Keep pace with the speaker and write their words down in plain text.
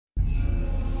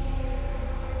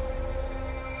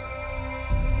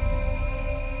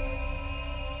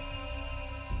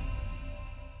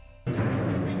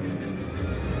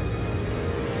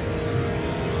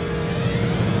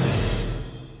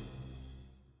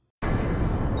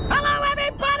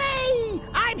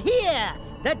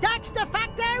The Daxter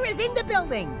Factor is in the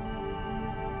building!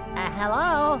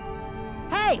 Hello?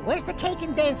 Hey, where's the cake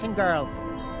and dancing girls?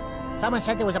 Someone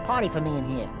said there was a party for me in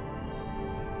here.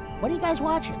 What are you guys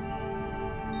watching?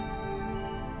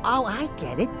 Oh, I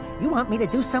get it. You want me to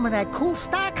do some of that cool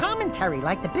star commentary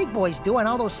like the big boys do on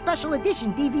all those special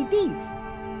edition DVDs.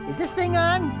 Is this thing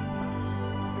on?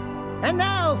 And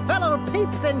now, fellow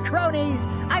peeps and cronies,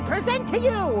 I present to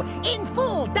you, in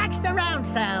full Daxter round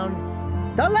sound,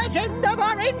 the legend of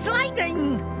Orange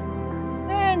Lightning!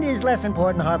 And his less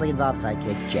important, hardly involved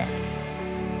sidekick, Jak.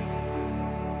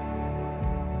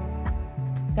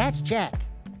 That's Jak.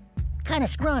 Kinda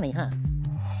scrawny, huh?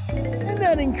 And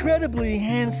that incredibly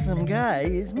handsome guy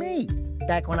is me,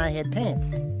 back when I had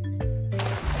pants.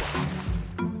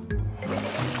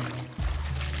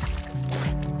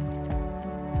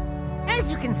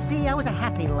 As you can see, I was a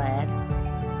happy lad.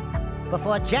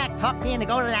 Before Jak talked me into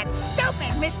going to that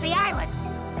stupid Misty Island.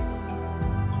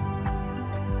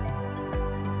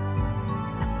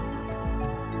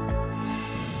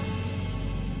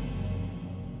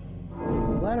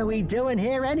 What are we doing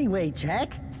here anyway,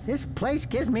 Jak? This place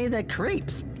gives me the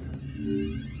creeps.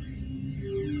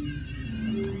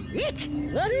 Eek!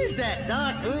 What is that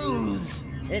dark ooze?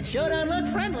 It sure don't look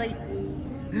friendly.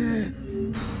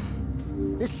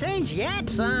 The sage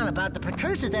yaps on about the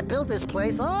precursors that built this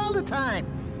place all the time.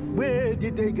 Where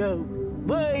did they go?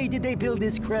 Why did they build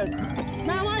this crud?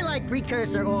 Now, I like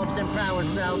precursor orbs and power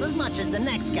cells as much as the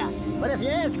next guy. But if you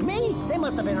ask me, they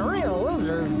must have been real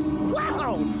losers.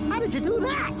 Wow! How did you do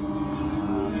that?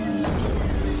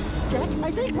 Jak,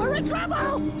 I think we're in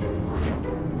trouble!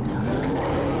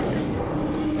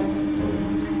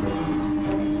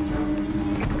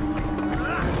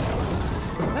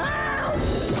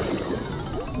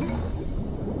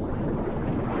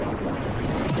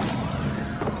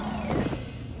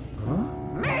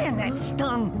 Man, that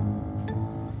stung!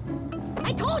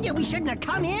 I told you we shouldn't have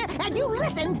come here, and you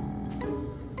listened!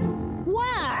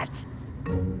 What?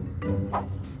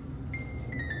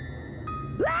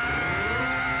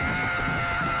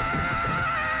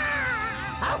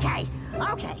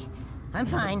 Okay. I'm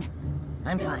fine.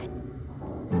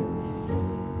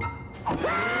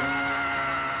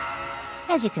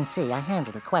 As you can see, I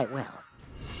handled it quite well.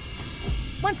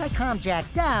 Once I calmed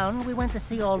Jak down, we went to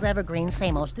see old Evergreen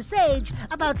Samos the Sage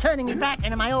about turning me back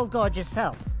into my old gorgeous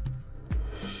self.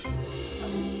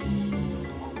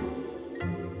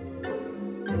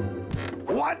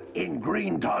 What in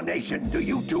green tarnation do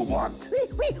you two want?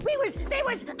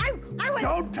 I was...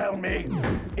 Don't tell me!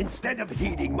 Instead of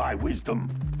heeding my wisdom,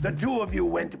 the two of you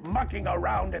went mucking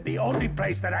around at the only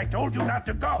place that I told you not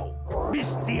to go.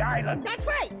 Misty Island. That's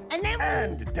right, and then...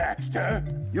 And,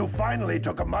 Daxter, you finally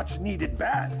took a much-needed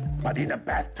bath, but in a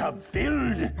bathtub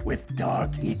filled with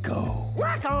dark eco.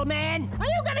 Look, old man, are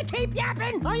you gonna keep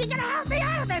yapping, or are you gonna help me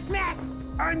out of this mess?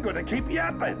 I'm gonna keep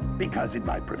yapping, because in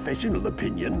my professional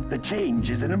opinion, the change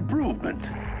is an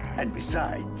improvement. And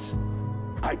besides,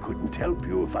 I couldn't help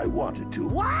you if I wanted to.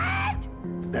 What?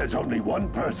 There's only one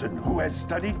person who has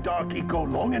studied Dark Eco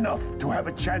long enough to have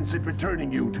a chance at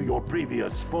returning you to your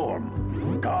previous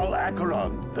form. Gal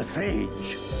Acheron, the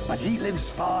Sage. But he lives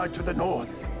far to the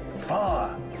north.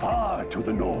 Far, far to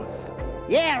the north.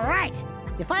 Yeah, right.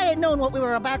 If I had known what we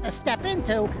were about to step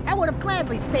into, I would have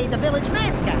gladly stayed the village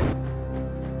mascot.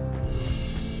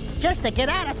 Just to get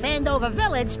out of Sandover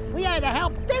Village, we had to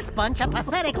help this bunch of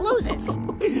pathetic losers.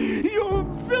 Your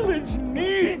village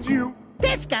needs you.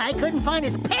 This guy couldn't find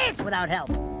his pants without help.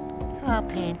 Oh,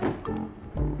 pants.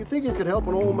 You think you could help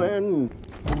an old man?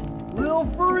 Little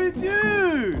furry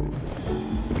dude!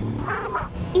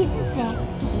 Isn't that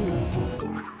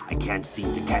cute? I can't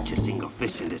seem to catch a single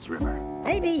fish in this river.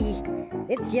 Maybe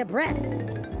it's your breath.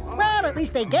 Well, at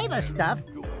least they gave us stuff.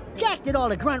 Jak did all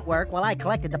the grunt work while I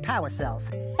collected the power cells.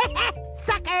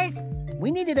 Suckers! We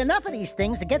needed enough of these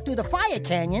things to get through the fire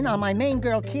canyon on my main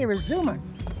girl Kira's Zoomer.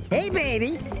 Hey,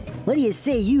 baby! What do you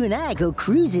say you and I go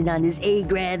cruising on this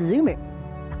A-Grav Zoomer?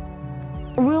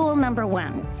 Rule number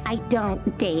 1, I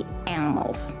don't date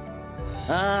animals.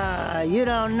 Ah, you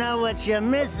don't know what you're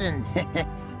missing.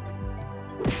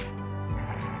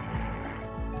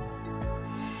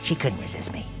 She couldn't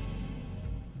resist me.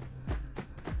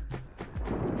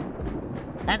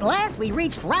 At last, we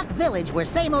reached Rock Village, where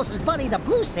Samos's buddy, the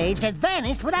Blue Sage, had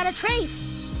vanished without a trace.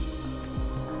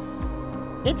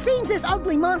 It seems this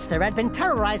ugly monster had been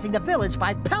terrorizing the village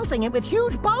by pelting it with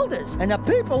huge boulders, and the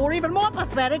people were even more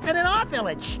pathetic than in our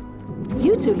village.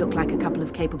 You two look like a couple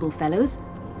of capable fellows.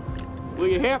 Will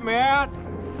you help me out?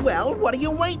 Well, what are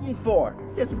you waiting for?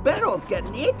 This barrel's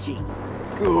getting itchy.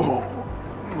 Oh,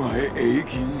 my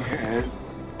aching head.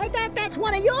 I thought that's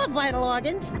one of your vital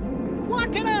organs.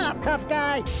 Walk it off, tough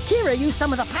guy. Kira used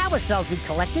some of the power cells we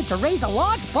collected to raise a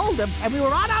large boulder, and we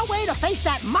were on our way to face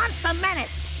that monster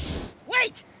menace.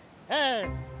 Wait!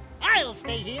 I'll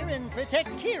stay here and protect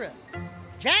Kira.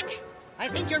 Jak, I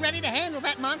think you're ready to handle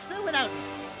that monster without me.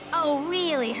 Oh,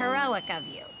 really heroic of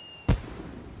you.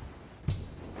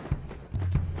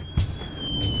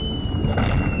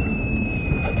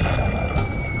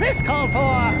 This called for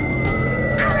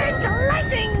Orange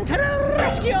Lightning to the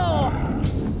rescue!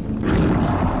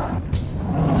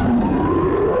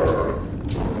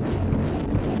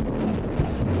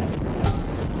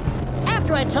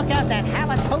 After I took out that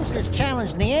halitosis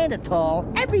challenged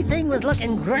Neanderthal, everything was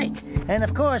looking great. And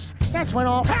of course, that's when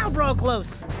all hell broke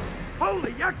loose.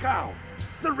 Holy yakkow!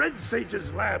 The Red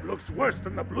Sage's lab looks worse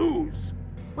than the Blues.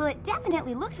 Well, it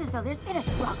definitely looks as though there's been a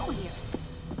struggle here.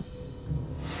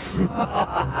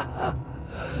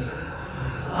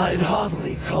 I'd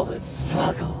hardly call it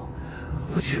struggle.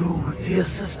 Would you, dear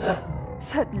sister?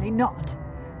 Certainly not.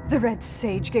 The Red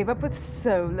Sage gave up with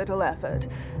so little effort.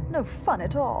 No fun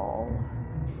at all.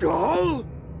 Gall?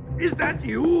 Is that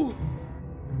you?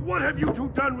 What have you two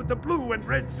done with the Blue and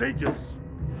Red Sages?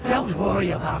 Don't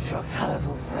worry about your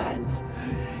colorful friends,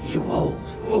 you old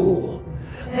fool.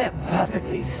 They're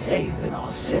perfectly safe in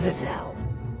our citadel.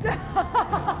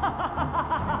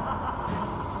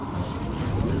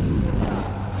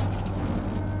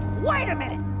 Wait a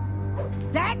minute!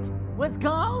 That was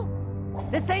Gall?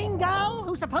 The same Gall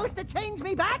who's supposed to change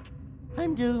me back?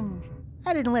 I'm doomed.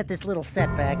 I didn't let this little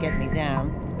setback get me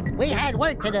down. We had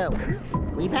work to do.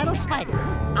 We battled spiders,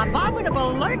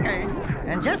 abominable lurkers,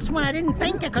 and just when I didn't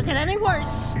think it could get any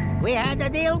worse, we had to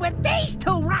deal with these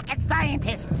two rocket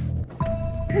scientists.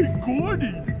 Hey,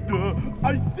 Gordy,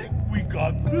 I think we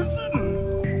got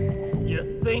visitors.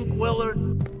 You think,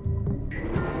 Willard?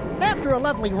 After a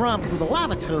lovely romp through the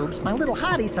lava tubes, my little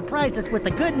hottie surprised us with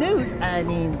the good news,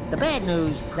 the bad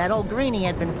news, that old Greenie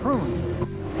had been pruned.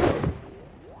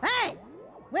 Hey!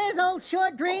 Where's old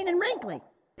Short, Green, and Wrinkly?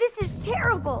 This is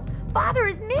terrible. Father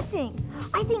is missing.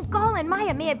 I think Gall and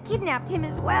Maya may have kidnapped him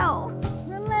as well.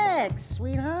 Relax,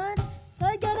 sweetheart.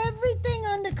 I got everything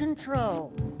under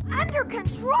control. Under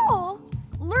control?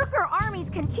 Lurker armies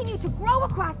continue to grow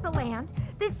across the land.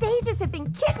 The sages have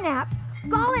been kidnapped.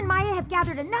 Gall and Maya have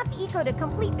gathered enough eco to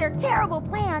complete their terrible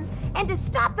plan. And to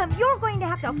stop them, you're going to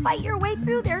have to fight your way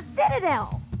through their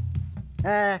citadel.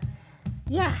 Yeah.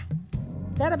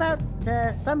 That about,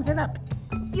 sums it up.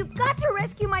 You've got to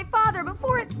rescue my father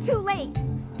before it's too late.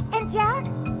 And Jak,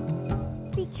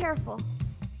 be careful.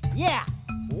 Yeah,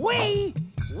 we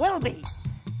will be.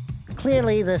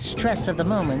 Clearly, the stress of the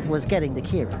moment was getting to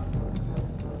Kira.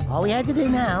 All we had to do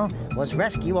now was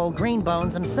rescue old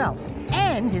Greenbones himself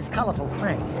and his colorful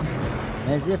friends.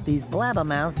 As if these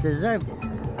blabbermouths deserved it.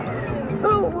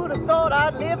 Who would have thought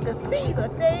I'd live to see the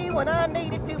day when I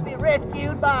needed to be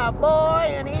rescued by a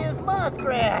boy and his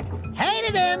muskrat?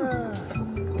 Hated him!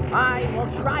 I will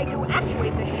try to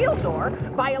actuate the shield door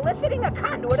by eliciting a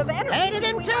conduit of energy Hated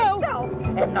him between too! myself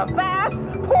and the vast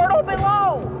portal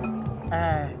below!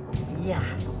 Yeah.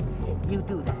 You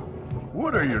do that.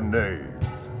 What are your names?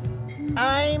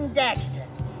 I'm Daxter.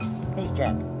 He's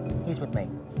Jak. He's with me.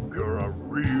 You're a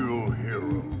real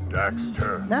hero,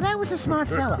 Daxter. Now that was a smart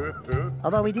fellow.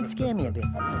 Although he did scare me a bit.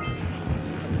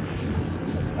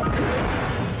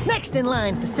 Next in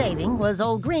line for saving was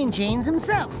old Green Jeans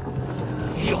himself.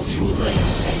 You're too late to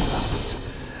save us.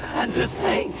 And to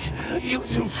think, you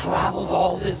two traveled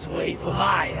all this way for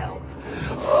my help.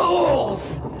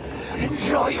 Fools!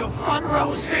 Enjoy your front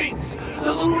row seats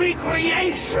to the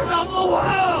recreation of the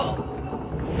world!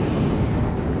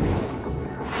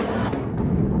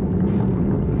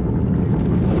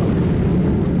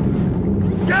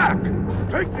 Jak!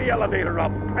 Take the elevator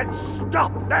up and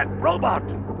stop that robot!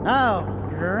 Oh,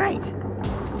 great.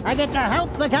 I get to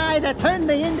help the guy that turned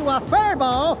me into a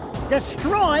furball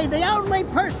destroy the only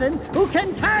person who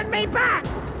can turn me back!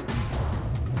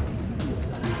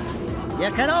 You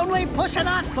can only push an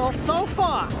Otzel so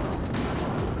far.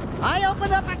 I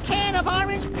open up a can of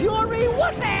orange puree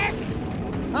whoopness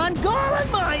on Gall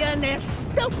and Maya and their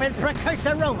stupid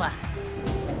precursor robot.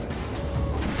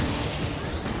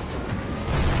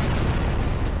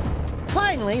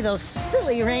 Finally, those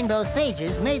silly rainbow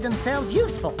sages made themselves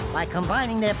useful by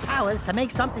combining their powers to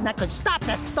make something that could stop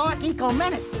this dark eco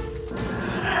menace.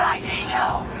 Light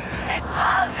eco! It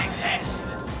does exist!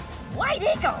 Light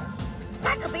eco?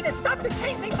 That could be the stuff to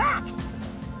change me back!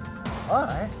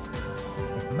 Or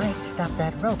it might stop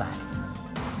that robot.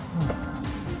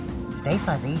 Stay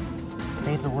fuzzy,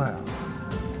 save the world.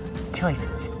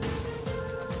 Choices.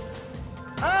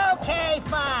 Okay,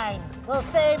 fine. will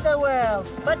save the world.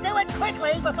 But do it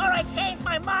quickly before I change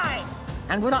my mind.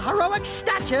 And with a heroic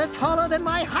stature taller than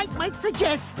my height might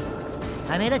suggest,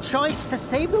 I made a choice to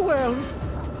save the world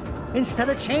instead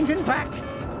of changing back.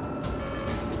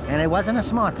 And it wasn't a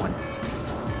smart one.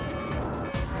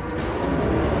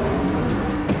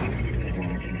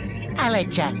 I'll let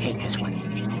Jak take this one.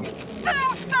 Do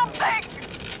something!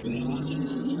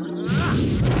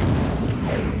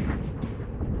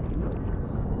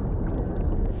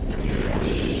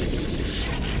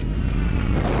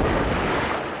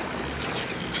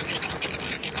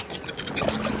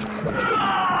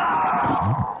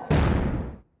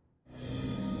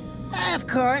 Of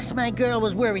course, my girl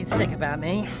was worried sick about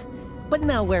me. But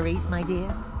no worries, my dear.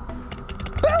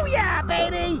 Booyah,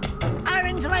 baby!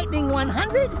 Orange Lightning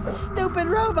 100, Stupid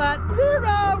Robot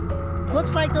 0!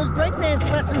 Looks like those breakdance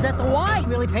lessons at the Y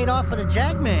really paid off for the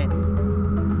Jak man.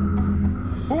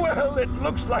 Well, it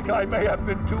looks like I may have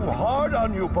been too hard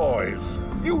on you boys.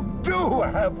 You do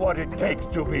have what it takes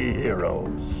to be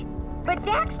heroes. But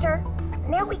Daxter,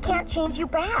 now we can't change you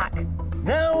back.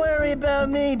 Don't worry about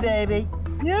me, baby.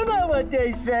 You know what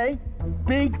they say.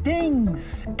 Big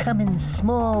things come in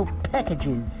small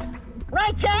packages.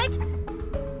 Right, Jak?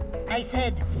 I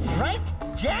said, right,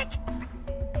 Jak?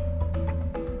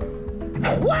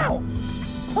 Wow!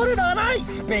 Put it on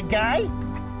ice, big guy!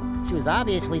 She was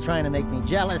obviously trying to make me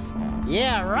jealous.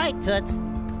 Yeah, right, Toots.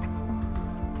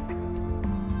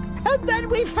 And then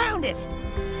we found it!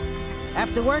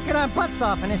 After working our butts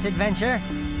off in this adventure,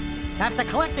 after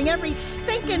collecting every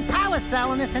stinking power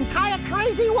cell in this entire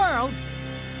crazy world,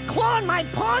 clawing my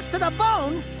paws to the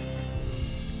bone,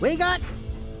 we got...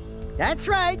 That's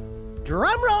right.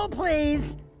 Drum roll,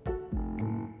 please.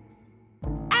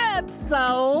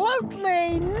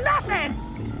 Absolutely nothing!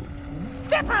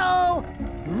 Zippo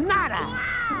nada!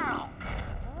 Wow!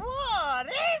 What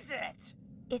is it?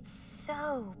 It's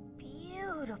so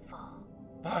beautiful.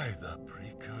 By the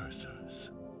precursors.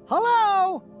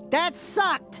 Hello? That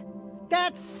sucked!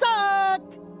 That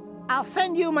sucked! I'll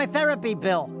send you my therapy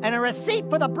bill and a receipt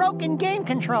for the broken game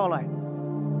controller.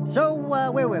 So,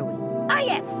 where were we? Ah,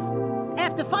 yes!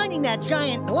 After finding that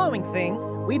giant glowing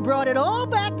thing, we brought it all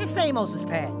back to Samos's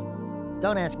pad.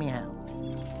 Don't ask me how.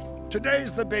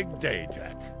 Today's the big day,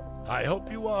 Jak. I hope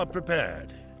you are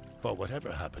prepared for whatever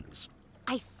happens.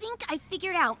 I think I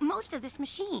figured out most of this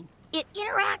machine. It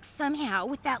interacts somehow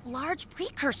with that large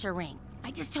precursor ring.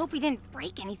 I just hope we didn't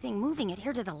break anything moving it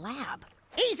here to the lab.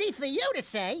 Easy for you to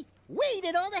say. We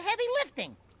did all the heavy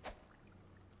lifting.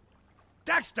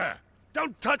 Daxter,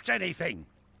 don't touch anything!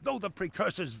 Though the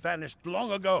precursors vanished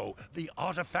long ago, the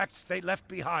artifacts they left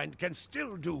behind can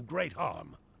still do great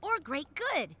harm. Or great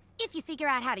good, if you figure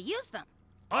out how to use them.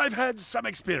 I've had some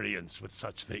experience with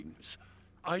such things.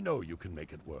 I know you can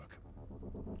make it work.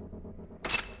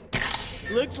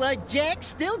 Looks like Jak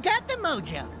still got the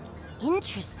mojo.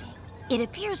 Interesting. It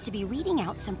appears to be reading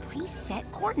out some preset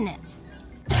coordinates.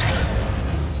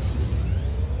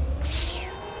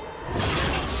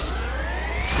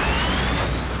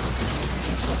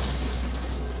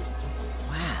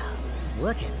 Wow,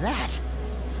 look at that.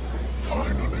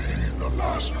 Finally, the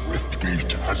last rift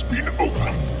gate has been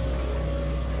opened.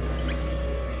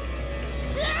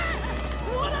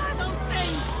 What are those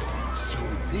things? So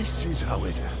this is how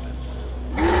it happened.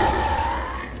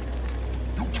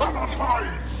 You cannot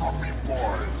hide from me,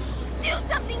 boy. Do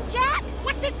something, Jak!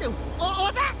 What's this do?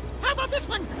 Or that? How about this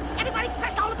one? Everybody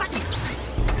press all the buttons.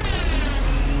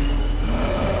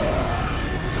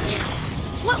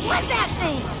 What was that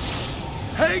thing?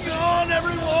 Hang on,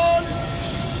 everyone!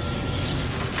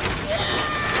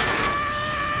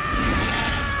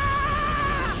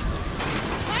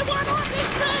 I want on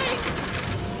this thing!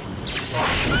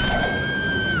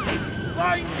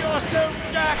 Find yourself,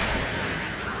 Jak!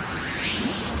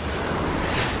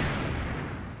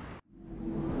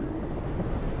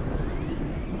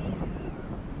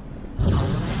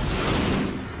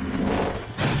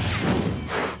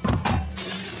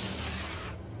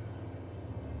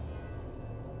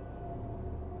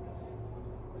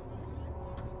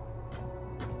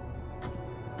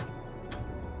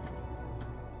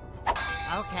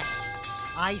 Okay,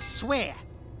 I swear,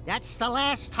 that's the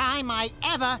last time I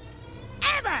ever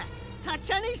touch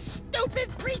any stupid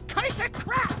precursor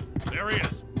crap! There he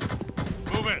is.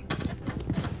 Move in.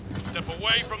 Step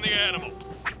away from the animal.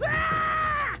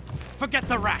 Ah! Forget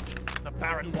the rat. The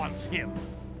Baron wants him.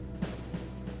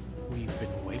 We've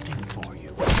been waiting for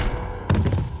you.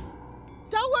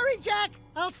 Don't worry, Jak.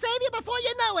 I'll save you before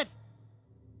you know it.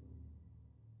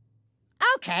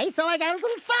 Okay, so I got a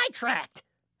little sidetracked.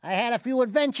 I had a few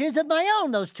adventures of my own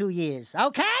those 2 years,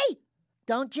 okay?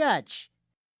 Don't judge.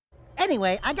 Anyway.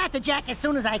 Anyway, I got to Jak as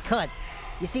soon as I could.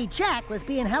 You see, Jak was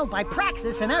being held by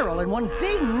Praxis and Errol in one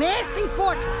big, nasty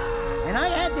fortress. And I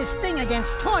had this thing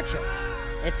against torture.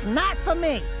 It's not for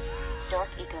me. Dark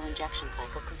eco injection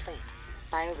cycle complete.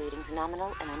 Bio readings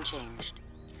nominal and unchanged.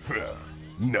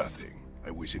 Nothing.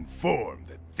 I was informed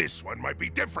that this one might be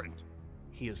different.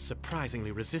 He is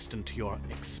surprisingly resistant to your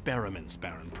experiments,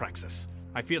 Baron Praxis.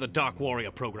 I fear the Dark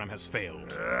Warrior program has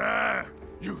failed.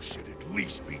 You should at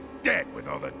least be dead with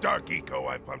all the dark eco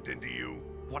I've pumped into you.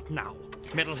 What now?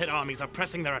 Metalhead armies are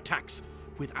pressing their attacks.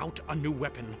 Without a new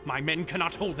weapon, my men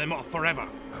cannot hold them off forever.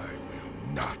 I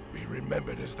will not be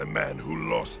remembered as the man who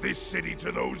lost this city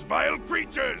to those vile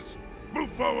creatures.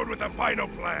 Move forward with the final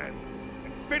plan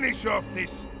and finish off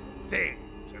this thing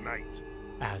tonight.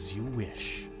 As you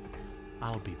wish.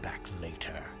 I'll be back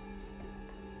later.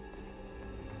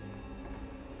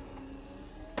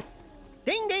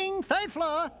 Ding ding, 3rd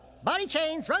floor. Body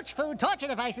chains, roach food, torture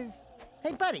devices.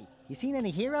 Hey, buddy, you seen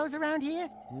any heroes around here?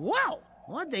 Whoa!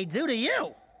 What'd they do to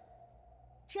you?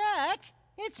 Jak,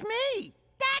 it's me,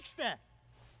 Daxter.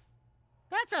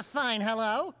 That's a fine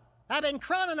hello. I've been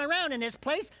crawling around in this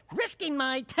place, risking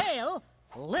my tail,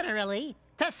 literally,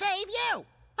 to save you.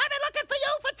 I've been looking for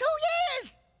you for 2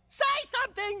 years. Say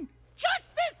something,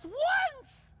 just this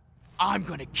once. I'm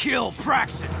gonna kill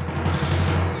Praxis.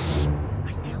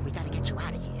 Right now, we gotta get you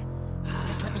out of here.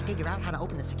 Just let me figure out how to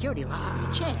open the security locks for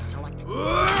your chair so I can...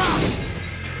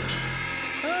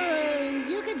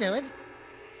 you can do it.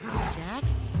 Jak,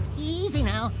 easy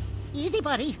now. Easy,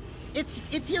 buddy.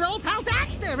 It's your old pal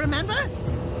Daxter, remember?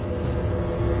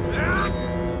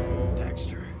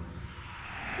 Daxter.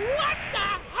 What the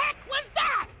heck was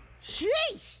that?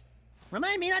 Sheesh!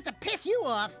 Remind me not to piss you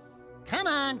off. Come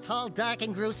on, tall, dark,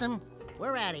 and gruesome.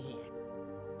 We're out of here.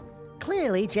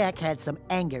 Clearly, Jak had some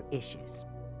anger issues.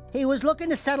 He was looking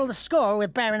to settle the score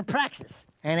with Baron Praxis,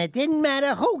 and it didn't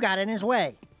matter who got in his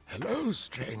way. Hello,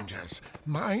 strangers.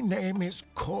 My name is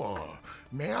Kor.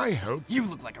 May I help? You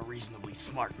look like a reasonably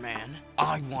smart man.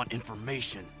 I want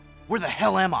information. Where the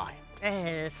hell am I?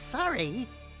 Sorry.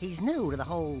 He's new to the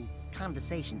whole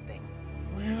conversation thing.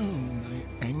 Well,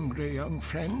 my angry young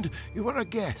friend, you are a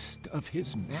guest of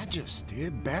His Majesty,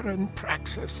 Baron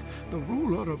Praxis, the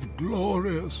ruler of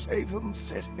glorious Haven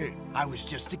City. I was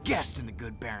just a guest in the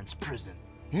good Baron's prison.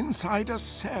 Inside a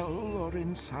cell or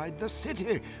inside the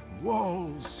city,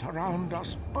 walls surround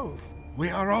us both. We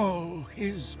are all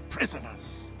his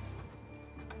prisoners.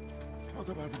 Talk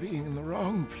about being in the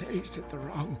wrong place at the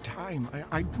wrong time.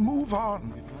 I'd move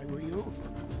on if I were you.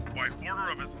 By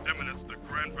order of His Eminence, the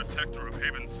Grand Protector of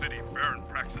Haven City, Baron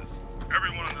Praxis,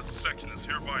 everyone in this section is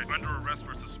hereby under arrest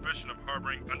for suspicion of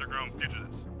harboring underground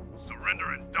fugitives.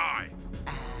 Surrender and die!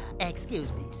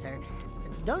 Excuse me, sir.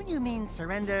 Don't you mean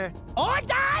surrender or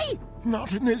die?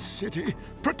 Not in this city.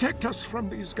 Protect us from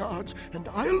these guards, and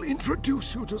I'll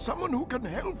introduce you to someone who can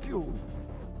help you.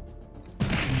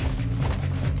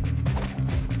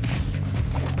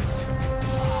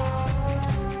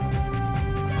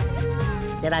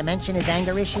 Did I mention his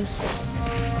anger issues?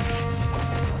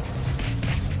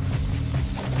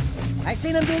 I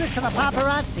seen him do this to the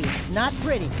paparazzi. It's not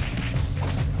pretty.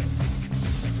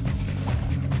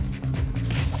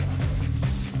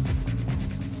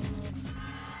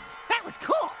 That was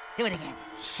cool. Do it again.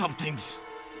 Something's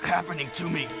happening to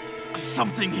me.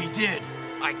 Something he did.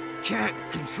 I can't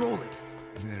control it.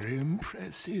 Very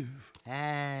impressive.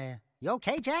 You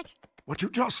okay, Jak? What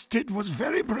you just did was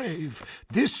very brave.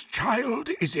 This child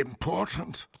is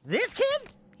important. This kid?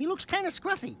 He looks kind of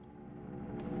scruffy.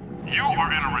 You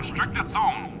are in a restricted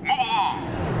zone. Move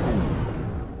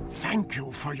along. Thank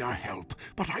you for your help,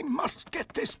 but I must get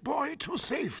this boy to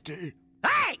safety.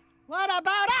 Hey! What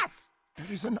about us?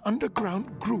 There is an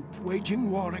underground group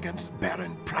waging war against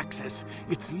Baron Praxis.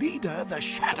 Its leader, the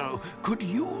Shadow, could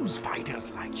use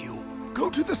fighters like you. Go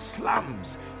to the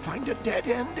slums, find a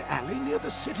dead-end alley near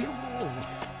the city wall.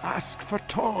 Ask for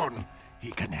Torn.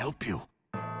 He can help you.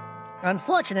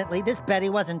 Unfortunately, this Betty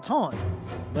wasn't Torn,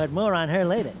 but more on her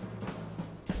later.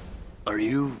 Are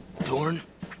you Torn?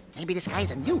 Maybe this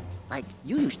guy's a new, like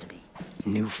you used to be.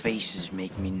 New faces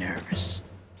make me nervous.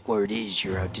 Word is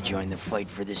you're out to join the fight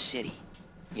for the city.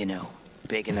 You know,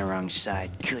 picking the wrong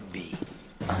side could be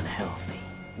unhealthy.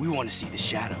 We want to see the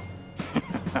Shadow.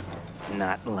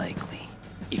 Not likely.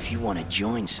 If you want to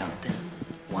join something,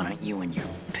 why don't you and your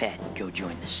pet go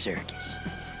join the circus?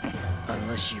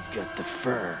 Unless you've got the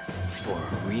fur for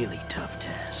a really tough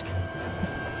task.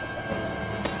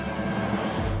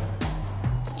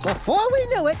 Before we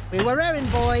knew it, we were errand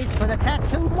boys for the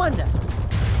Tattooed Wonder.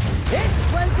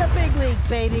 This was the big league,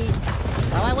 baby.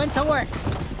 Well, I went to work,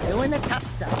 doing the tough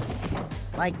stuff.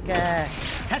 Like,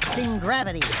 Testing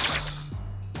gravity.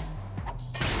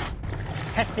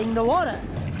 Testing the water.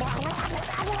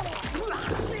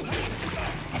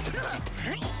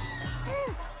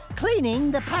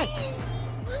 Cleaning the pipes.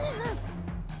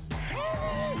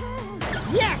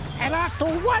 Yes, and Axel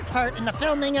was hurt in the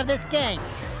filming of this game.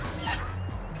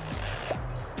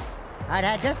 I'd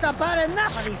had just about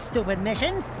enough of these stupid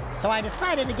missions, so I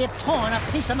decided to give Torn a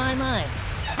piece of my mind.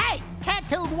 Hey,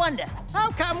 Tattooed Wonder,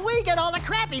 how come we get all the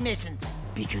crappy missions?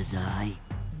 Because I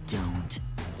don't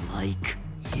like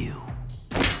you.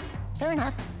 Fair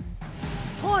enough.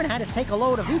 Torn had us take a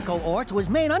load of eco ore to his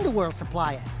main underworld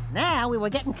supplier. Now we were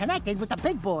getting connected with the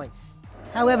big boys.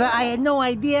 However, I had no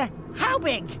idea how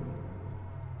big.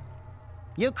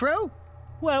 Your crew?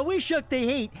 Well, we shook the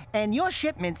heat, and your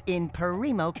shipment's in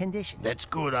primo condition. That's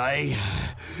good, eh?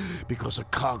 Because a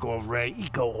cargo of rare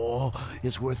eco ore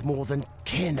is worth more than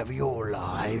 10 of your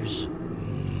lives.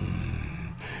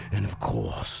 And of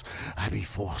course, I'd be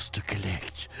forced to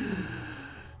collect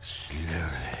slowly.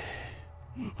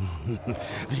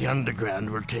 The underground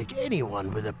will take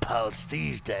anyone with a pulse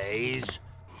these days.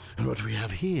 And what we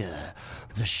have here,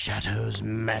 the Shadow's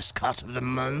mascot of the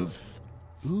month.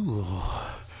 Ooh,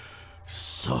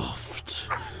 soft.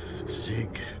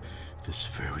 Zig, this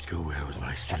fur would go well with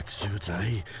my silk suits,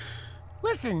 eh?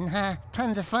 Listen,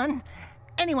 tons of fun.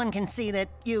 Anyone can see that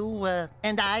you,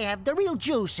 and I have the real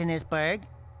juice in this burg.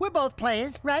 We're both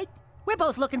players, right? We're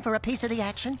both looking for a piece of the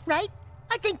action, right?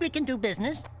 I think we can do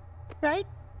business, right?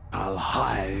 I'll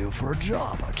hire you for a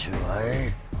job or two,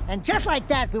 eh? And just like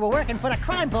that, we were working for the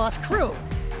crime boss crew.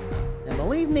 And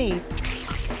believe me,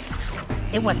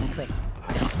 it wasn't pretty.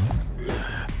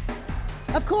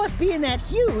 Of course, being that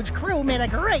huge crew made a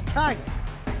great target.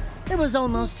 It was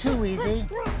almost too easy.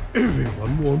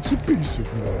 Everyone wants a piece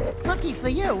of me. Lucky for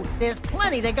you, there's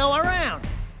plenty to go around.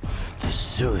 The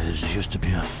sewers used to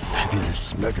be a fabulous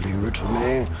smuggling route for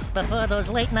me. Before those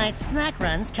late-night snack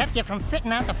runs kept you from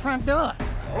fitting out the front door.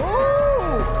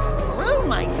 Ooh,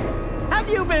 Brewmeister, have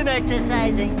you been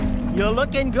exercising? You're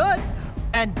looking good.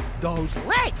 And those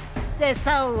legs, they're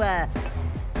so,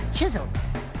 chiseled.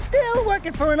 Still,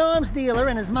 working for an arms dealer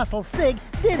and his muscle sig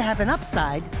did have an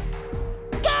upside.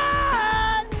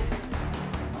 Guns!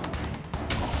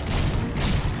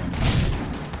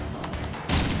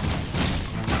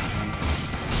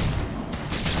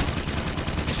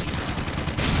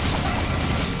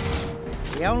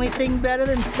 The only thing better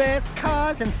than fast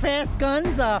cars and fast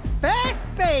guns are fast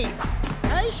babes.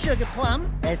 Hey, Sugar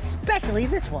Plum, especially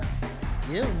this one.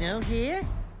 You new here?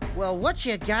 Well, what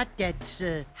you got that's,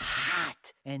 hot?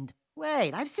 And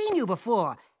wait, I've seen you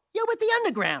before. You're with the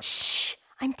underground. Shh!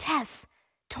 I'm Tess.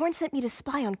 Torn sent me to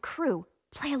spy on Crew.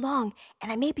 Play along,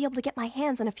 and I may be able to get my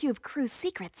hands on a few of Crew's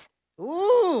secrets.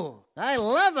 Ooh, I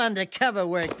love undercover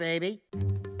work, baby.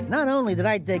 Not only did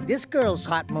I dig this girl's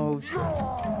hot moves,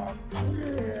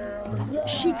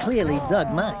 she clearly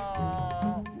dug mine.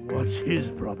 What's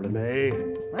his problem, eh?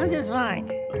 I'm just fine.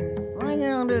 Mind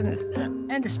your own business.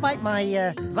 And despite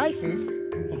my, vices,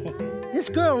 this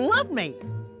girl loved me.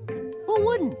 Who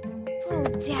wouldn't? Oh,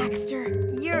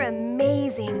 Daxter, you're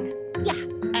amazing. Yeah,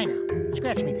 I know.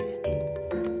 Scratch me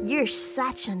there. You're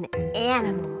such an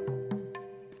animal.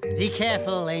 Be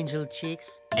careful, Angel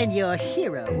Cheeks, and your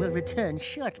hero will return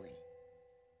shortly.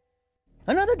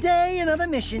 Another day, another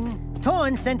mission.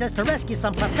 Torn sent us to rescue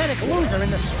some pathetic loser in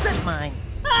the strip mine.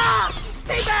 Ah!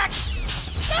 Stay back!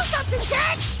 Do something,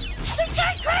 Jack! This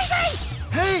guy's crazy!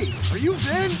 Hey, are you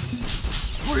Ben?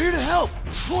 We're here to help.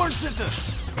 Torn sent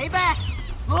us. Stay back!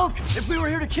 Look, if we were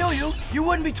here to kill you, you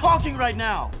wouldn't be talking right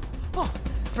now. Oh,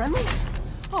 friendlies?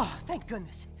 Oh, thank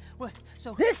goodness.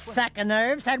 This sack of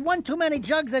nerves had one too many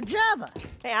jugs of Java.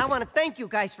 Hey, I want to thank you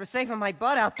guys for saving my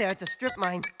butt out there at the strip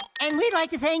mine. And we'd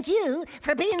like to thank you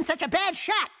for being such a bad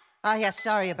shot. Oh, yeah,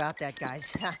 sorry about that,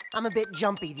 guys. I'm a bit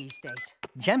jumpy these days.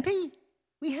 Jumpy?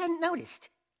 We hadn't noticed.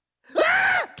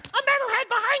 Ah! A metalhead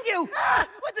behind you! Ah!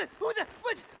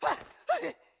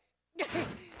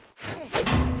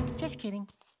 Just kidding.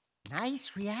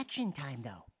 Nice reaction time,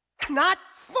 though. Not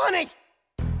funny!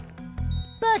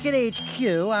 Back at HQ,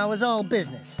 I was all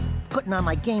business, putting on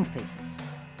my game faces.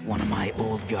 One of my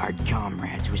old guard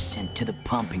comrades was sent to the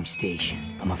pumping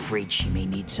station. I'm afraid she may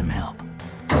need some help.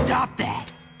 Stop that!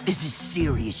 This is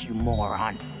serious, you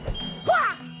moron.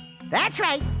 Wah! That's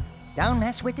right. Don't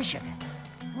mess with the sugar.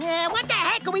 Yeah, what the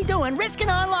heck are we doing, risking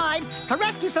our lives to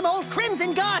rescue some old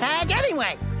Crimson Guard hag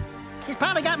anyway? She's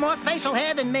probably got more facial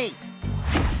hair than me.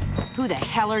 Who the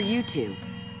hell are you two?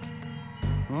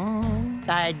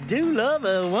 I do love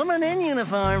a woman in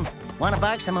uniform. Want to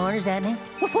bark some orders at me?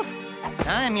 Woof woof.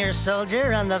 I'm your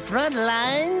soldier on the front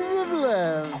lines of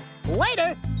love.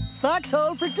 Waiter,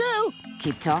 foxhole for goo.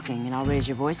 Keep talking, and I'll raise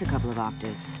your voice a couple of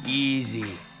octaves.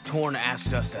 Easy. Torn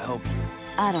asked us to help you.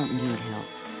 I don't need help,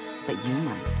 but you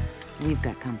might. We've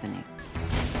got company.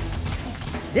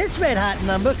 This red-hot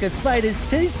number could fight as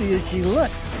tasty as she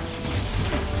looked.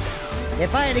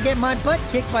 If I had to get my butt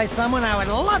kicked by someone, I would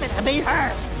love it to be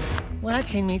her.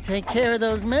 Watching me take care of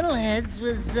those metalheads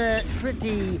was,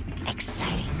 pretty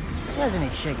exciting. Wasn't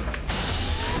it, Sugar?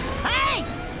 Hey!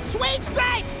 Sweet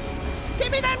stripes!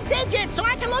 Give me them digits so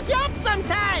I can look you up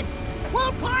sometime!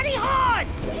 We'll party hard!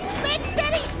 Big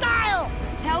city style!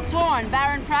 Tell Torn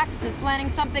Baron Praxis is planning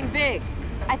something big.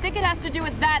 I think it has to do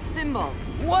with that symbol.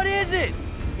 What is it?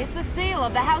 It's the seal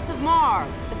of the House of Mar,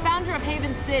 the founder of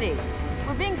Haven City.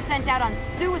 We're being sent out on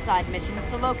suicide missions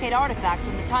to locate artifacts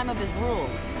from the time of his rule.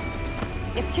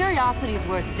 If curiosity's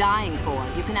worth dying for,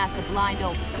 you can ask the blind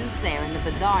old soothsayer in the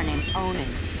bazaar named Onan.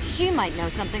 She might know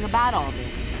something about all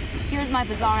this. Here's my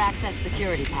bazaar access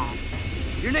security pass.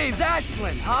 Your name's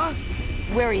Ashlyn, huh?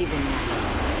 We're even now.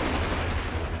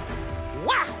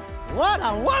 Wow! What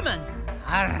a woman!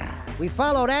 Arrgh. We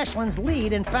followed Ashlyn's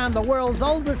lead and found the world's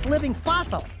oldest living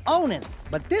fossil, Onan.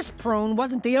 But this prune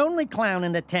wasn't the only clown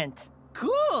in the tent.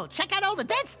 Cool! Check out all the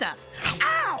dead stuff!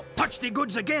 Ow! Touch the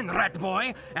goods again, rat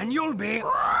boy, and you'll be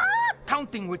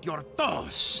counting with your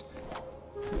toes.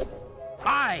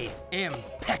 I am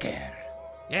Pecker.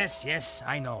 Yes,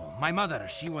 I know. My mother,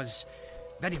 she was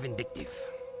very vindictive.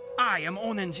 I am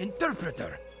Onan's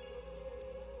interpreter.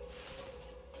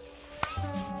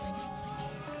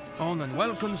 Onan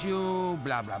welcomes you,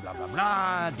 blah, blah, blah, blah,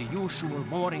 blah. The usual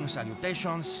boring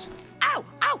salutations. Ow!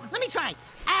 Ow! Let me try!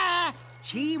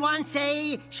 She wants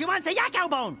a yak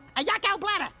bone! A yak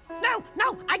bladder!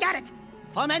 No! I got it!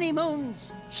 For many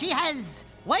moons, she has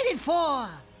waited for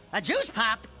a juice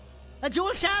pop, a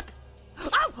jewel shop.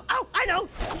 Oh! I know!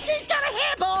 She's got a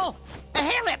hairball! A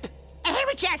hair lip! A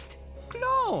hairy chest!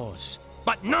 Close,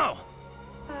 but no!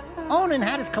 Onan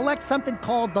had us collect something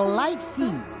called the Life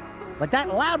Seed. But that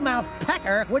loudmouth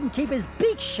Pecker wouldn't keep his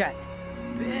beak shut.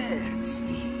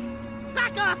 Birdseed.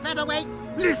 Back off, featherweight!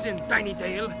 Listen, Tiny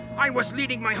Tail. I was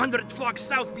leading my 100 flocks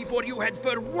south before you had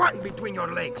fur one between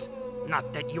your legs.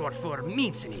 Not that your fur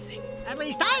means anything. At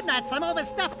least I'm not some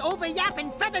overstuffed,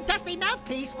 over-yapping, feather-dusty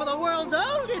mouthpiece for the world's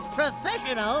oldest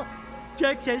professional.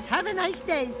 Jack says, have a nice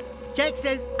day. Jack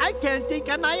says, I can't think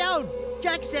on my own.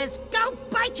 Jack says, go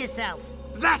bite yourself.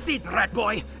 That's it, rat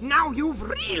boy. Now you've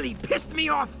really pissed me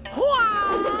off.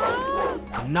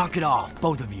 Knock it off,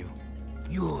 both of you.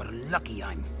 You're lucky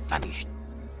I'm famished.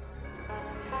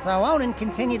 So Onan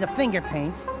continued to finger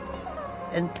paint,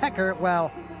 and Pecker,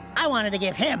 well, I wanted to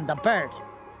give him the bird.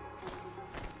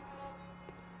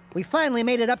 We finally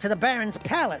made it up to the Baron's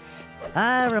palace.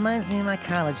 Reminds me of my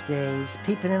college days,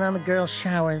 peeping in on the girls'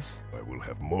 showers. I will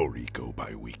have more eco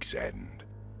by week's end.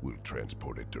 We'll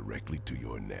transport it directly to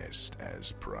your nest,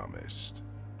 as promised.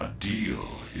 A deal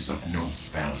is of no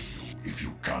value if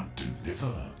you can't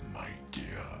deliver, my dear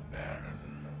Baron.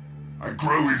 I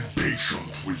grow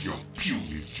impatient with your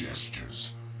puny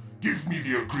gestures. Give me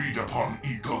the agreed-upon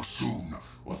eco soon,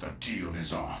 or the deal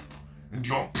is off, and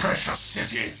your precious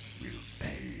city will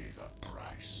pay the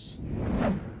price.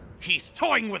 He's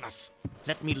toying with us!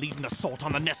 Let me lead an assault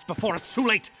on the nest before it's too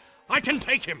late! I can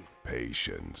take him!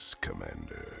 Patience,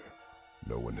 Commander.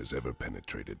 No one has ever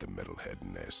penetrated the metalhead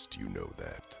nest, you know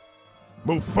that.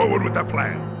 Move forward with the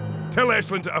plan! Tell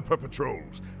Ashlyn to up her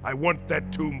patrols. I want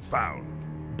that tomb found.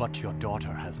 But your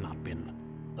daughter has not been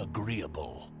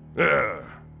agreeable.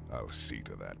 I'll see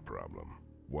to that problem,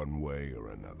 one way or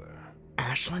another.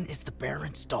 Ashlyn is the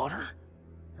Baron's daughter?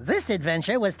 This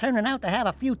adventure was turning out to have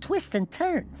a few twists and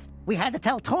turns. We had to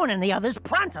tell Torn and the others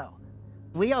pronto.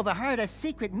 We overheard a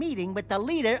secret meeting with the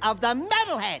leader of the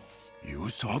Metalheads. You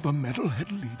saw the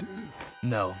Metalhead leader?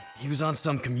 No, he was on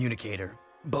some communicator.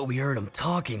 But we heard him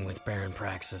talking with Baron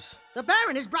Praxis. The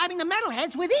Baron is bribing the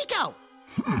Metalheads with eco.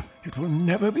 It will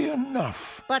never be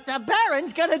enough. But the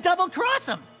Baron's gonna double-cross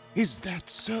him. Is that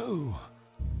so?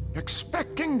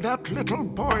 Expecting that little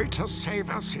boy to save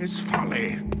us is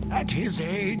folly. At his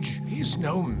age, he's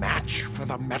no match for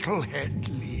the Metalhead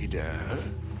leader.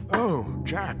 Oh,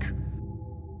 Jak.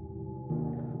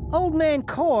 Old Man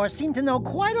Core seemed to know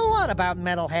quite a lot about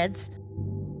metalheads.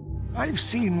 I've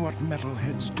seen what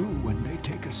metalheads do when they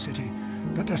take a city.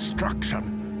 The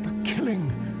destruction, the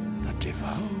killing, the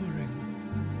devouring.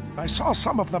 I saw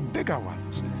some of the bigger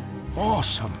ones.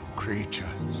 Awesome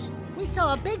creatures. We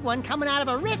saw a big one coming out of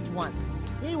a rift once.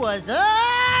 He was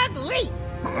ugly!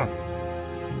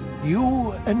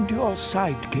 You and your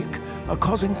sidekick are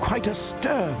causing quite a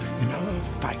stir in our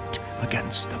fight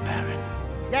against the Baron.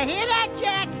 You hear that,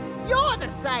 Jak? You're the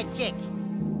sidekick!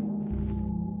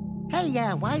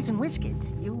 Hey, Wise and Whiskered,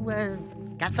 you,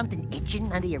 got something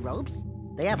itching under your robes?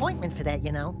 They have ointment for that,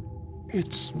 you know.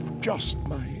 It's just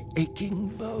my aching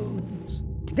bones.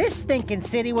 This stinking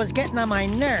city was getting on my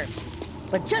nerves.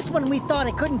 But just when we thought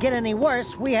it couldn't get any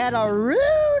worse, we had a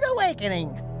rude awakening.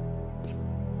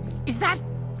 Is that...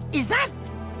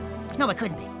 No, it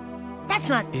couldn't be. That's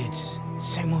not... It's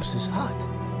Samos's hut.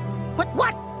 But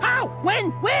what? How? When?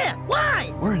 Where?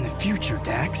 Why? We're in the future,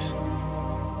 Dax.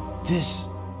 This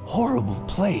horrible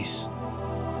place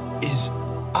is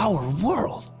our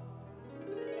world.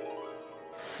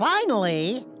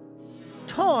 Finally,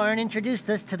 Torn introduced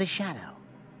us to the Shadow.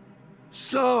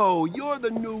 So, you're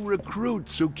the new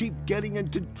recruits who keep getting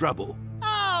into trouble.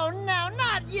 Oh, no,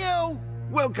 not you!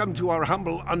 Welcome to our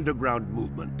humble underground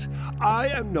movement. I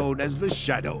am known as the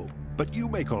Shadow, but you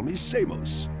may call me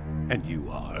Samos. And you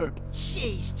are?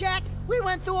 Jeez, Jack, we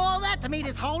went through all that to meet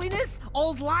His Holiness,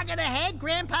 old log-in-the-head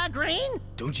Grandpa Green?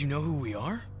 Don't you know who we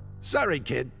are? Sorry,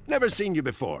 kid. Never seen you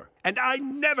before. And I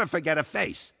never forget a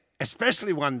face,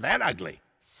 especially one that ugly.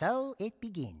 So it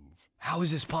begins. How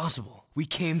is this possible? We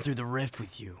came through the rift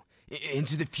with you.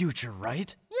 Into the future,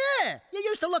 right? Yeah, you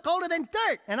used to look older than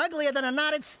dirt and uglier than a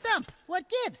knotted stump. What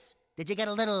gives? Did you get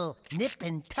a little nip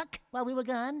and tuck while we were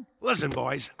gone? Listen,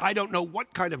 boys, I don't know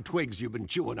what kind of twigs you've been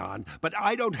chewing on, but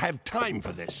I don't have time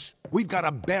for this. We've got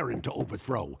a baron to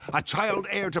overthrow, a child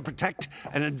heir to protect,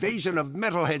 an invasion of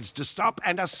metalheads to stop,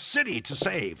 and a city to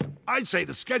save. I'd say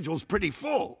the schedule's pretty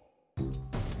full.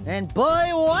 And boy,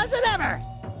 was it ever!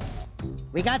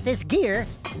 We got this gear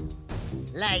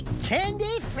like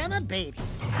candy from a baby.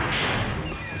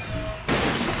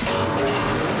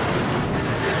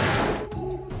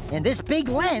 And this big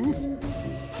lens,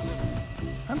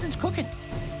 something's cooking.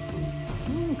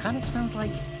 Kind of smells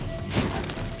like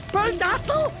burned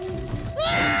Dotzel.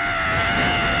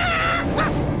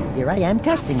 Here I am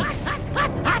testing it.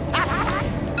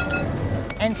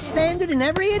 And standard in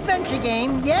every adventure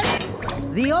game, yes,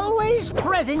 the always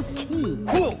present key.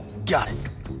 Whoa, got it.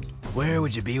 Where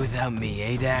would you be without me,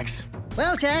 eh, Dax?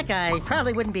 Well, Jack, I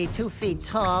probably wouldn't be 2 feet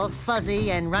tall, fuzzy,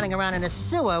 and running around in a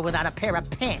sewer without a pair of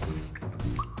pants.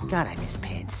 God, I miss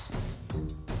pants.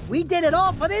 We did it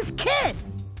all for this kid!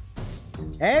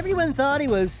 Everyone thought he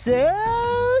was so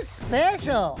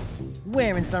special,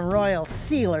 wearing some royal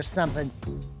seal or something.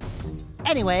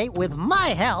 Anyway, with my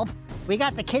help, we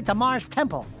got the kid to Mars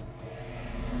Temple.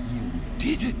 You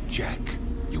did it, Jack.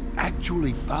 You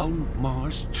actually found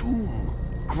Mars' tomb.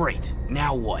 Great.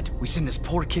 Now what? We send this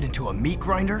poor kid into a meat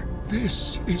grinder?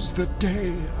 This is the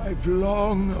day I've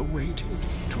long awaited,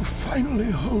 to finally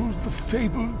hold the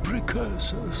fabled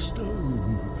precursor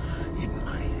stone in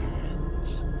my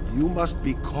hands. You must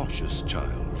be cautious,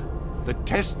 child. The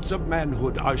tests of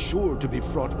manhood are sure to be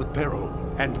fraught with peril,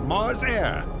 and Mars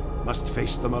Air must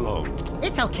face them alone.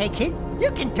 It's okay, kid.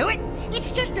 You can do it.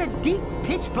 It's just a deep,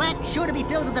 pitch-black, sure to be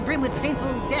filled to the brim with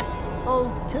painful death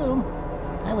old tomb.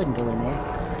 I wouldn't go in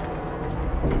there.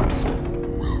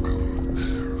 Welcome,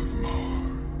 heir of Mar.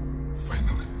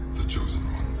 Finally, the Chosen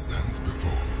One stands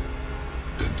before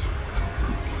me. Enter and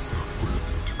prove yourself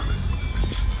worthy to claim the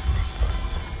ancient birthright.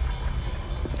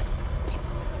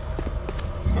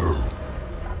 No.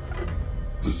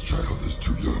 This child is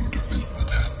too young to face the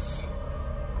tests.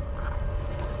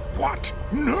 What?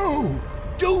 No!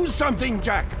 Do something,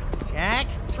 Jack! Jack,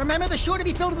 remember the sure to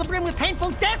be filled to the brim with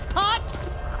painful death part?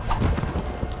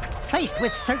 Faced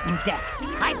with certain death,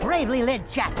 I bravely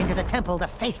led Jack into the temple to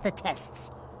face the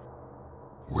tests.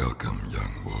 Welcome,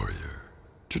 young warrior.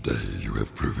 Today you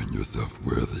have proven yourself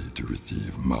worthy to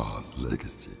receive Mars'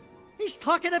 legacy. He's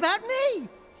talking about me!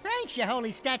 Thanks, your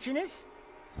holy statueness.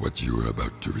 What you are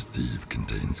about to receive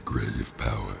contains grave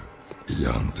power.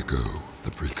 Eons ago,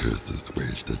 the precursors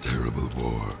waged a terrible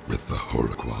war with the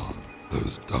Horoquan,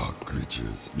 those dark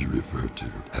creatures you refer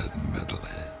to as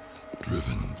metalheads.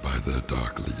 Driven by their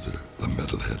dark leader, the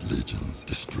Metalhead Legions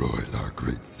destroyed our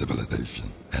great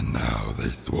civilization, and now they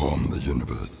swarm the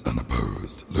universe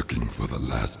unopposed, looking for the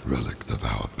last relics of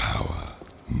our power.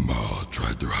 Mar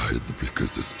tried to hide the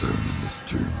precursor stone in this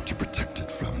tomb to protect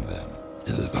it from them.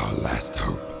 It is our last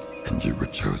hope, and you were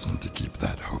chosen to keep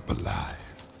that hope alive.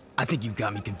 I think you've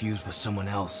got me confused with someone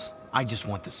else. I just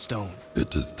want the stone.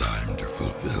 It is time to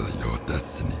fulfill your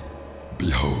destiny.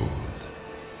 Behold.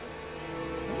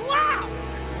 Wow!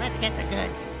 Let's get the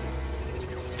goods.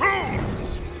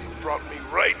 Fools! You brought me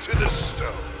right to the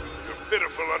stone. Your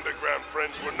pitiful underground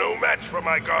friends were no match for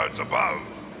my guards above.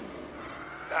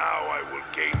 Now I will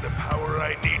gain the power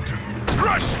I need to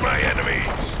crush my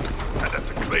enemies. And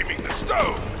after claiming the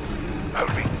stone, I'll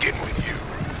begin with you.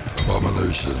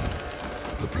 Abomination.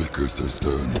 The precursor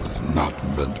stone was not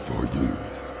meant for you.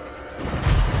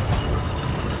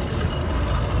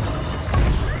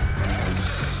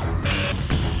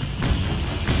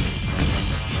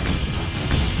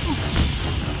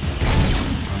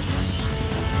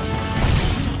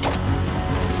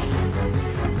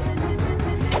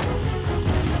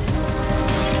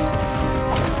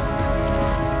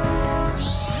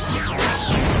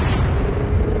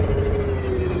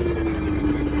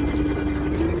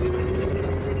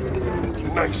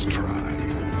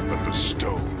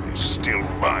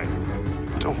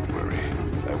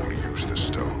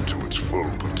 full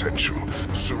potential.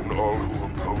 Soon all who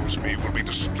oppose me will be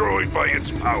destroyed by its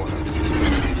power.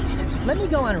 Let me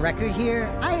go on record here.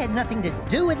 I had nothing to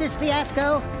do with this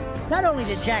fiasco. Not only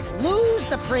did Jak lose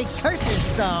the precursor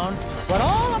stone, but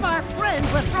all of our friends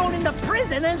were thrown into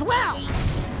prison as well.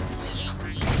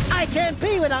 I can't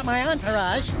be without my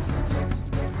entourage.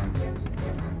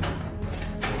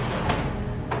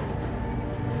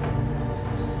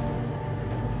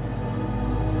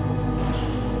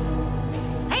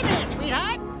 Hey there,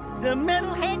 sweetheart. The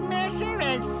metal headmaster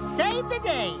has saved the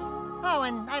day. Oh,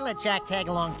 and I let Jak tag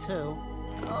along too.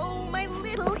 Oh, my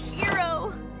little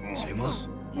hero. Samos,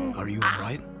 are you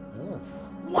alright?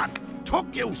 What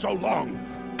took you so long?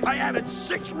 I added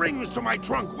 6 rings to my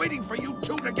trunk waiting for you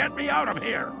two to get me out of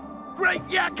here. Great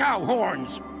yakkow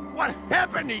horns! What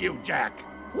happened to you, Jak?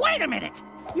 Wait a minute!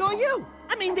 You're you!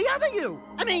 I mean, the other you!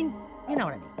 I mean, you know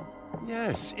what I mean.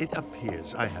 Yes, it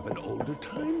appears I have an older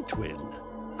time twin.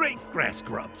 Great grass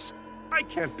grubs. I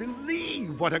can't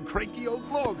believe what a cranky old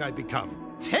log I've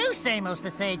become. 2 Samos the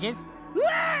Sages.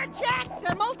 Ah, Jak,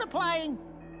 they're multiplying!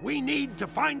 We need to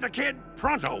find the kid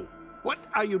pronto. What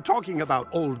are you talking about,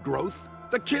 old growth?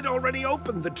 The kid already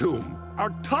opened the tomb. Our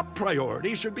top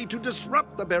priority should be to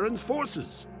disrupt the Baron's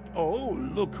forces. Oh,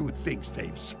 look who thinks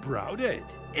they've sprouted.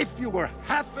 If you were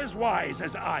half as wise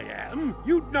as I am,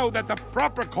 you'd know that the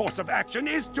proper course of action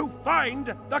is to find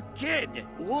the kid.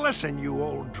 Listen, you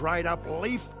old dried-up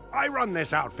leaf. I run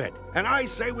this outfit, and I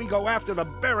say we go after the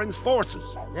Baron's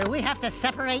forces. Do we have to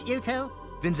separate you two?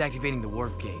 Vin's activating the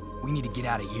warp gate. We need to get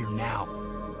out of here now.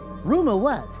 Rumor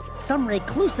was, some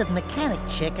reclusive mechanic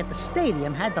chick at the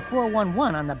stadium had the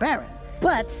 411 on the Baron.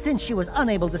 But since she was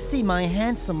unable to see my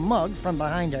handsome mug from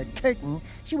behind her curtain,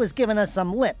 she was giving us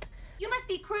some lip. You must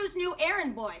be Crew's new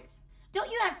errand boys. Don't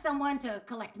you have someone to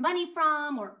collect money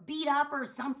from or beat up or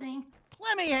something?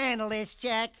 Let me handle this,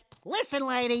 Jak. Listen,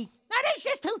 lady. Now, there's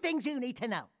just 2 things you need to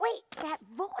know. Wait, that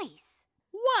voice.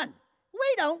 1,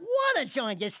 we don't want to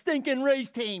join your stinking race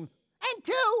team. And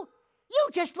 2, you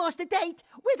just lost a date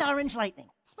with Orange Lightning.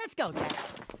 Let's go, Jak.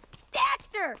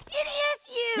 Daxter, it is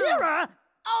you! Mira!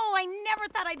 Oh, I never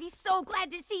thought I'd be so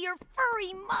glad to see your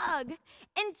furry mug.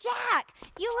 And Jak,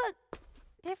 you look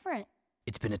different.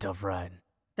 It's been a tough ride.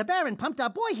 The Baron pumped our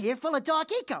boy here full of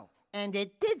dark eco, and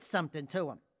it did something to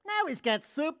him. Now he's got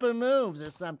super moves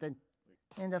or something.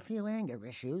 And a few anger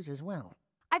issues as well.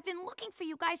 I've been looking for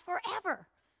you guys forever.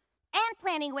 And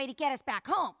planning a way to get us back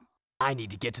home. I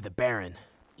need to get to the Baron.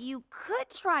 You could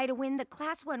try to win the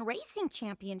Class 1 Racing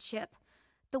Championship.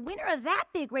 The winner of that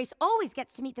big race always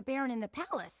gets to meet the Baron in the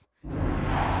palace.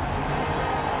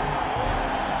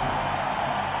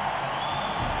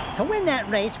 To win that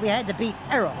race, we had to beat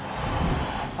Errol.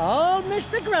 Oh,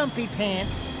 Mr. Grumpy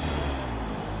Pants.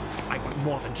 I want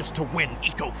more than just to win,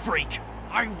 eco-freak.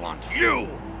 I want you!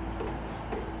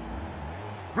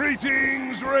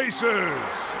 Greetings, racers!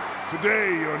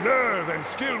 Today, your nerve and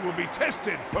skill will be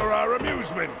tested for our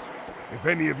amusement. If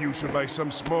any of you should by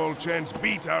some small chance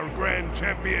beat our grand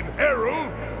champion, Errol,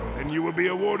 then you will be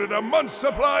awarded a month's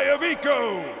supply of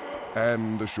eco!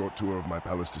 And a short tour of my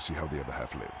palace to see how the other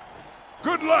half live.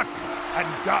 Good luck,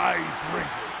 and die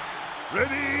bravely.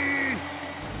 Ready?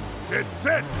 Get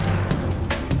set!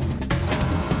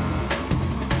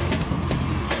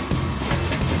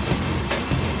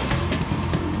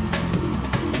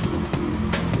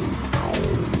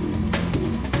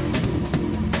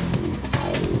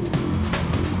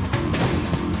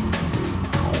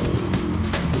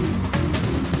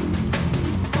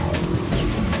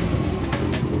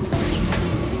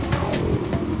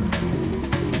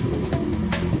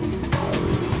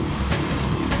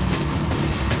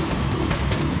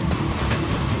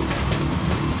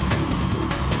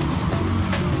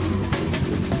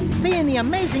 Being the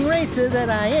amazing racer that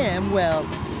I am, well,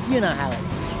 you know how it is.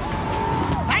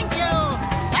 Thank you!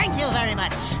 Thank you very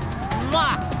much!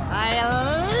 Mwah! I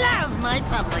love my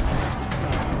public!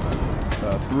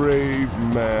 A brave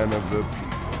man of the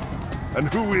people.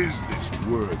 And who is this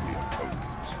worthy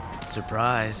opponent?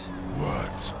 Surprise.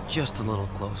 What? Just a little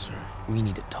closer. We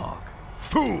need to talk.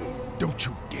 Fool! Don't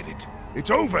you get it?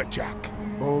 It's over, Jak.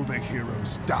 All the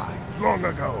heroes died long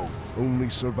ago. Only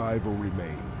survival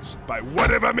remains, by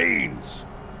whatever means.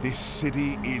 This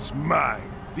city is mine.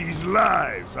 These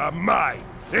lives are mine.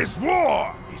 This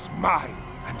war is mine.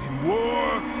 And in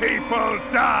war, people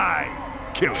die.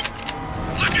 Kill it.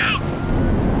 Look out!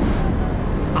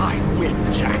 I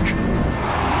win, Jak.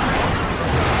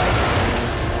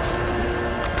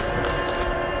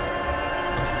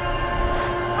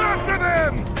 After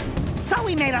them! So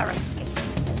we made our escape.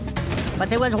 But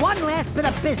there was one last bit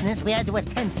of business we had to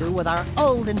attend to with our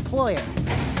old employer.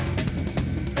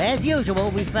 As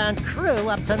usual, we found Crew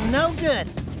up to no good.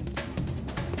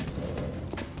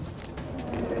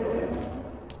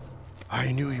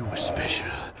 I knew you were special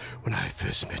when I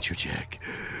first met you, Jak.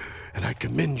 And I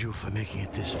commend you for making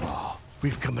it this far.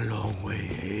 We've come a long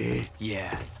way, eh?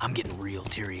 Yeah, I'm getting real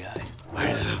teary-eyed.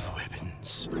 I love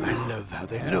weapons. I love how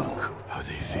they look, how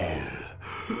they feel,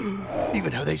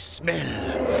 even how they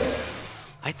smell.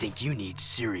 I think you need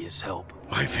serious help.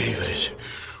 My favorite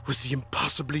was the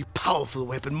impossibly powerful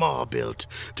weapon Ma built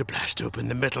to blast open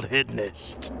the metal head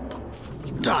nest. Poor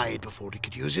fool died before he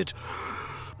could use it.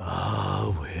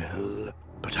 Ah, well.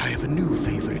 But I have a new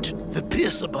favorite, the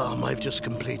piercer bomb I've just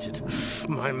completed.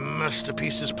 My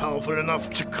masterpiece is powerful enough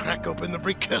to crack open the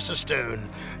precursor stone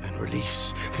and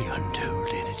release the untold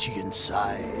energy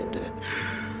inside.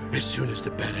 As soon as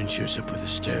the Baron shows up with the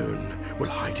stone, we'll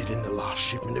hide it in the last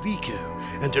shipment of Eco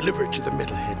and deliver it to the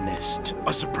metalhead nest.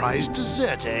 A surprise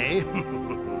dessert, eh?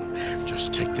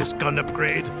 Just take this gun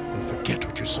upgrade and forget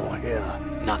what you saw here.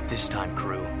 Not this time,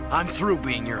 Crew. I'm through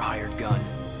being your hired gun.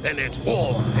 Then it's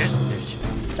war, isn't it?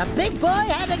 The big boy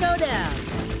had to go down.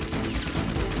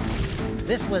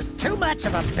 This was too much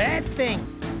of a bad thing.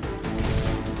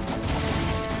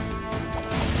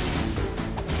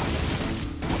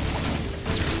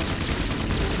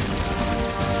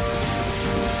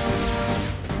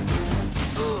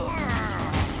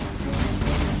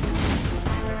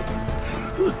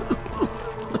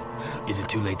 Is it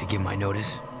too late to give my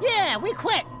notice? Yeah, we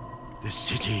quit. The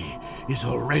city is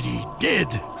already dead.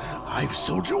 I've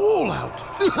sold you all out.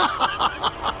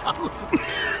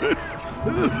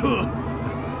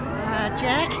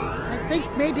 Jak, I think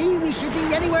maybe we should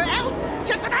be anywhere else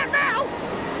just about now.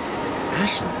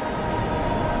 Ashley.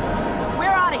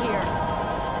 We're out of here.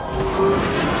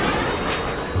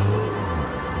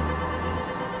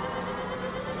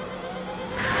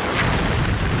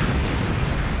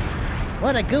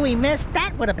 What a gooey mess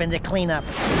that would have been to clean up.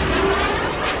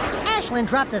 Ashlyn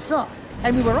dropped us off,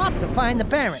 and we were off to find the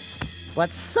Baron. But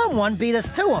someone beat us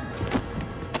to him.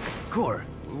 Core,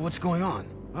 what's going on?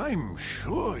 I'm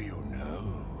sure you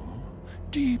know.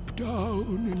 Deep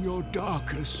down in your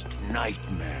darkest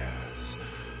nightmares.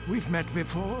 We've met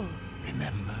before,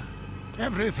 remember?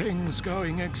 Everything's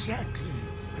going exactly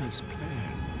as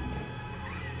planned.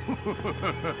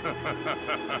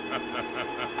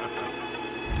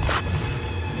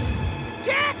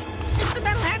 Jak! It's the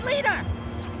metalhead leader!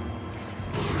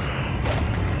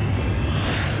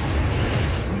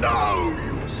 Now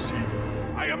you see,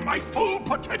 I am my full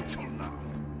potential now.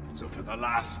 So for the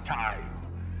last time,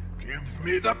 give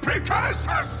me the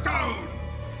precursor stone!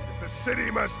 If the city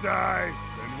must die,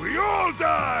 then we all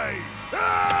die!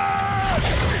 Ah!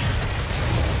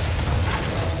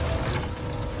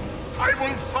 I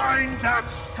will find that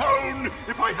stone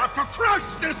if I have to crush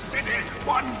this city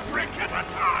one brick at a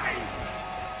time!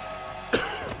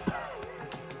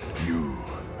 You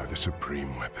are the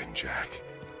supreme weapon, Jak.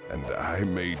 And I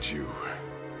made you.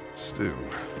 Still,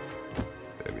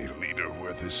 any leader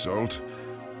worth his salt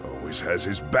always has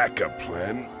his backup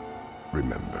plan.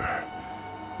 Remember,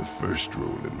 the first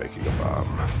rule in making a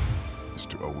bomb is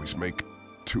to always make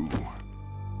two.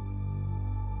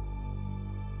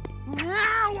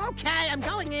 No, okay, I'm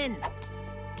going in.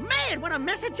 Man, what a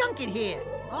mess of junk in here.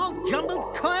 All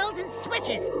jumbled coils and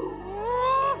switches.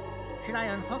 Should I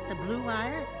unhook the blue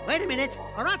wire? Wait a minute,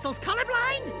 are Otzel's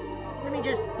colorblind? Let me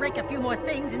just break a few more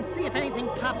things and see if anything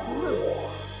pops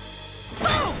loose.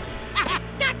 Boom!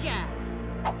 Gotcha!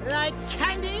 Like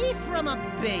candy from a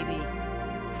baby.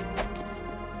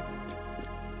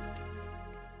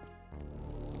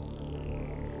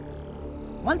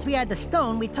 Once we had the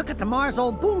stone, we took it to Mars'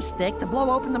 old boomstick to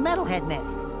blow open the metalhead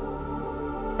nest.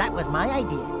 That was my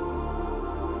idea.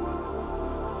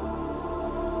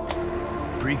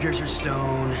 Precursor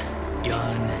stone,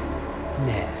 gun,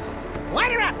 nest.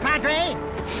 Light her up, Padre!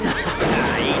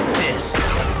 Eat this.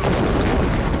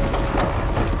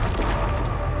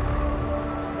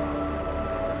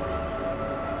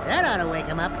 That ought to wake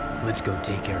him up. Let's go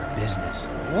take care of business.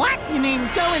 What? You mean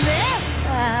go in there?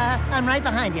 I'm right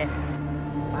behind you.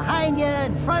 Behind you,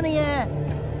 in front of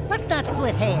you. Let's not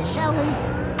split hairs, shall we?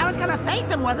 I was gonna face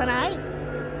him, wasn't I?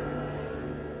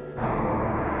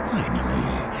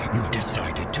 Finally, you've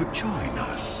decided to join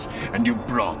us, and you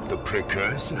brought the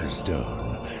precursor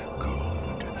stone.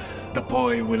 Good. The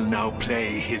boy will now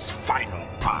play his final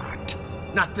part.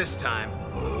 Not this time.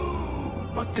 Oh,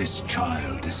 but this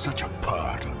child is such a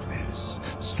part of this.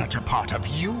 Such a part of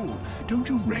you. Don't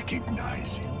you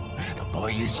recognize him? The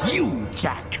boy is you,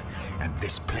 Jak. And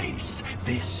this place,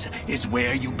 this is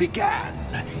where you began,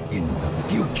 in the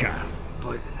future.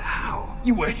 But how?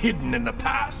 You were hidden in the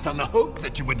past on the hope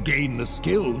that you would gain the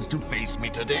skills to face me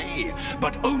today.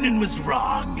 But Onin was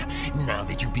wrong. Now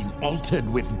that you've been altered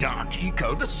with Dark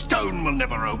Eco, the stone will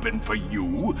never open for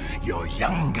you. Your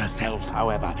younger self,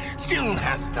 however, still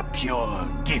has the pure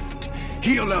gift.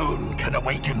 He alone can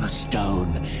awaken the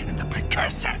stone and the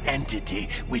precursor entity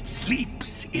which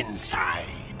sleeps inside.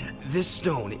 This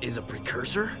stone is a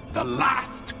precursor? The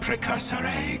last precursor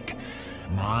egg.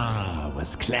 Ma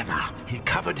was clever. He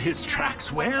covered his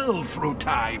tracks well through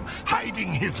time,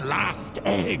 hiding his last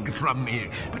egg from me.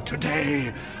 But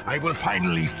today, I will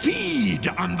finally feed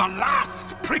on the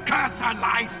last precursor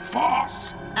life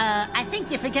force. I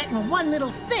think you're forgetting one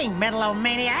little thing,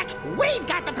 Metalomaniac. We've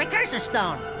got the precursor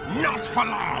stone. Not for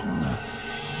long.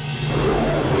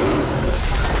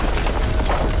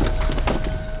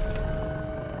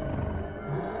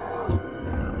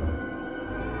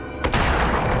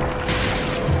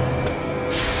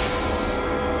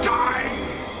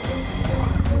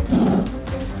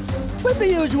 With the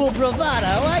usual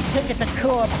bravado, I took it to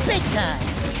core big time.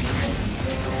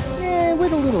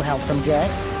 With a little help from Jak.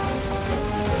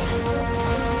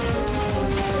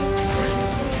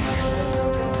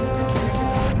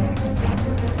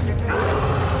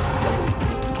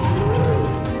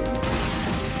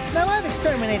 Now, I've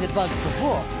exterminated bugs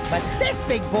before, but this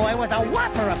big boy was a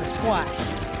whopper of a squash.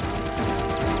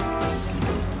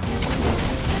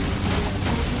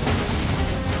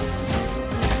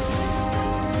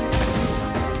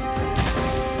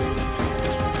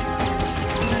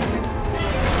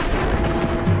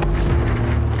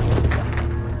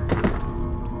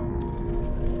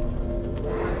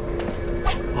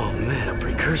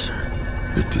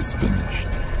 It is finished.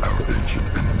 Our ancient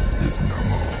enemy is no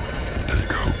more.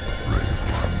 Take hope, brave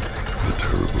one. The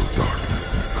terrible darkness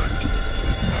inside you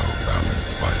is now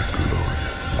balanced by a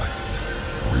glorious light.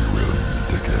 We will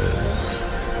meet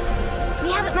again. We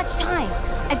haven't much time.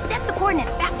 I've set the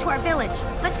coordinates back to our village.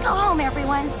 Let's go home,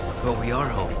 everyone. But we are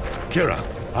home. Kira,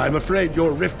 I'm afraid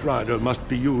your Rift Rider must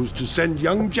be used to send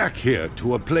young Jak here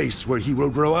to a place where he will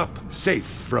grow up, safe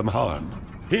from harm.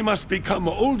 He must become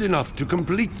old enough to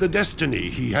complete the destiny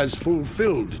he has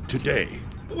fulfilled today.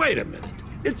 Wait a minute.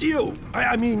 It's you.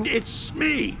 I mean, it's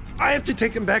me. I have to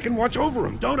take him back and watch over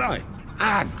him, don't I?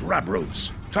 Ah,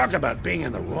 grubroots. Talk about being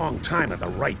in the wrong time at the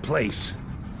right place.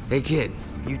 Hey kid,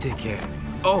 you take care.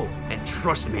 Oh, and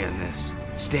trust me on this.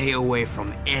 Stay away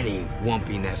from any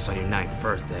Wumpy nest on your 9th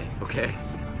birthday, okay?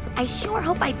 I sure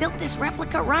hope I built this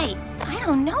replica right. I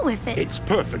don't know if it... It's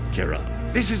perfect, Kira.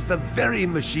 This is the very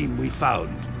machine we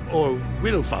found, or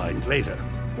will find later.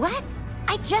 What?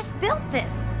 I just built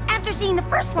this. After seeing the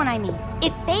first one, I mean.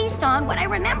 It's based on what I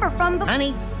remember from before.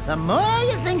 Honey, the more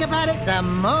you think about it, the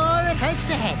more it hurts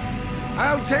the head.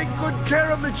 I'll take good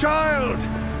care of the child.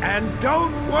 And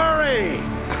don't worry.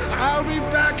 I'll be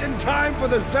back in time for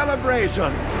the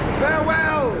celebration.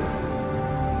 Farewell.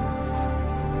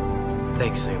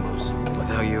 Thanks, Samos.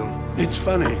 Without you... It's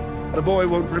funny. The boy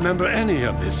won't remember any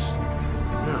of this.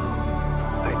 No,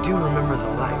 I do remember the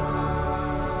light.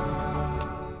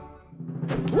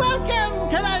 Welcome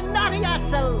to the Naughty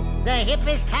Otso, the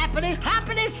hippest,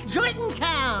 happiest joint in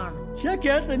town. Check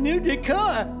out the new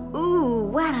decor. Ooh,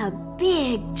 what a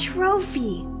big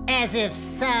trophy. As if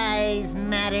size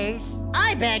matters.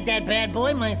 I bagged that bad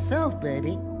boy myself,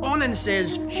 baby. Onin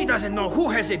says she doesn't know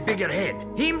who has a bigger head,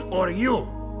 him or you.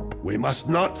 We must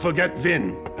not forget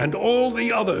Vin and all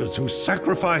the others who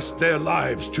sacrificed their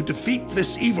lives to defeat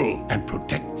this evil and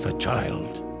protect the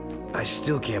child. I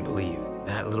still can't believe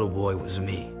that little boy was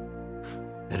me.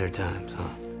 Better times, huh?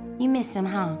 You miss him,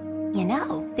 huh? You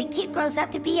know, the kid grows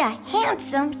up to be a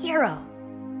handsome hero.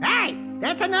 Hey,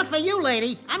 that's enough for you,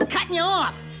 lady. I'm cutting you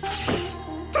off.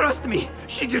 Trust me,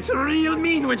 she gets real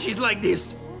mean when she's like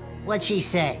this. What'd she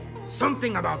say?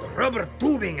 Something about rubber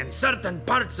tubing in certain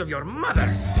parts of your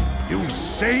mother. You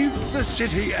saved the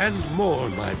city and more,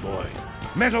 my boy.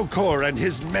 Metalcore and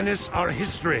his menace are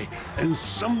history, and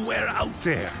somewhere out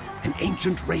there, an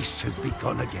ancient race has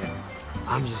begun again.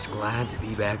 I'm just glad to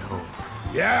be back home.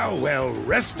 Yeah, well,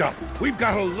 rest up. We've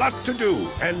got a lot to do,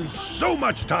 and so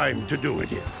much time to do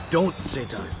it in. Don't say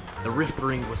time. The Rift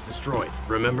Ring was destroyed,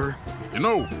 remember? You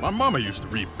know, my mama used to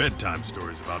read bedtime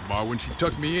stories about Ma when she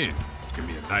tucked me in. Give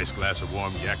me a nice glass of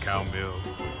warm yak cow milk,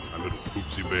 a little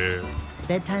poopsie bear.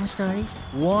 Bedtime stories?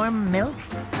 Warm milk?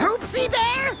 Poopsie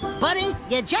bear? Buddy,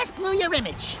 you just blew your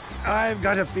image. I've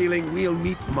got a feeling we'll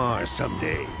meet Mar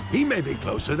someday. He may be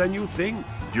closer than you think.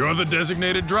 You're the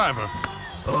designated driver.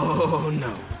 Oh,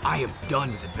 no. I am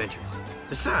done with adventures.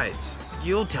 Besides,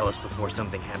 you'll tell us before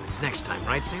something happens next time,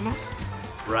 right, Samos?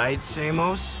 Right,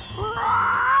 Samos?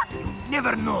 You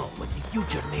never know what the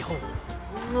future may hold.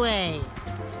 Wait.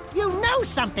 You know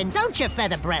something, don't you,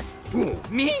 Feather Breath? Who,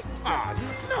 me?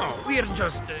 No, we're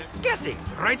just guessing,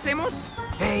 right, Samos?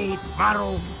 Hey,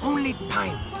 tomorrow, only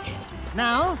time will tell.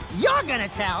 No, you're gonna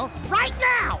tell right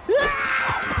now!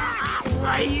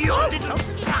 Why, you little...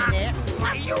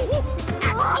 Why, you...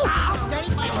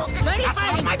 Dirty fighting! Dirty That's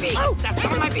fighting! not my beak! Oh, That's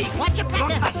not my beak! Watch your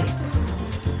Don't pet! touch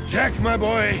it! Jak, my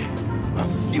boy, a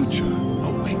future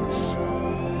awaits.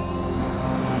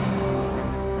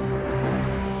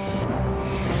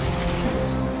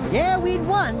 Yeah, we'd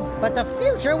won, but the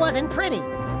future wasn't pretty.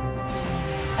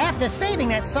 After saving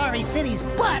that sorry city's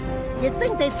butt, you'd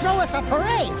think they'd throw us a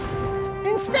parade.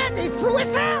 Instead, they threw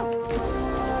us out!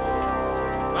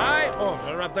 By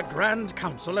order of the Grand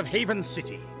Council of Haven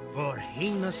City, for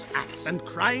heinous acts and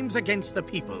crimes against the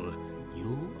people,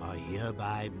 you are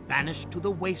hereby banished to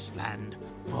the wasteland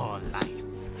for life.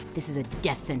 This is a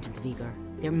death sentence, Vigor.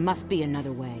 There must be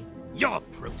another way. Your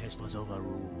protest was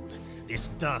overruled. This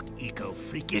dark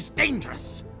eco-freak is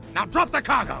dangerous. Now drop the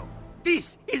cargo!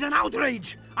 This is an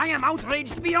outrage! I am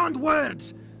outraged beyond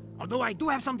words! Although I do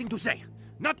have something to say.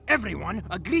 Not everyone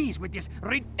agrees with this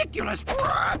ridiculous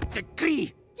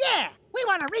decree. Yeah, we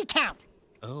want a recount.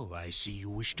 Oh, I see you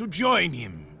wish to join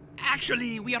him.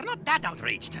 Actually, we are not that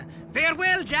outraged.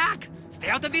 Farewell, Jak. Stay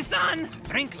out of the sun.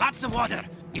 Drink lots of water,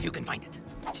 if you can find it.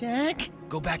 Jak?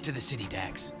 Go back to the city,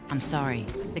 Dax. I'm sorry.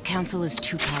 The council is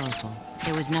too powerful.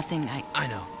 There was nothing I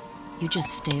know. You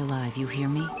just stay alive, you hear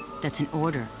me? That's an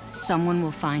order. Someone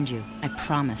will find you, I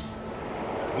promise.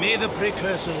 May the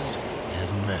precursors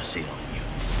have mercy on you.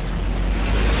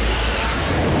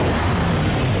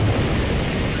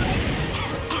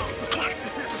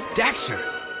 Daxter!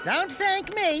 Don't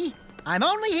thank me. I'm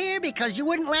only here because you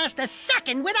wouldn't last a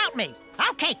second without me.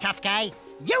 Okay, tough guy.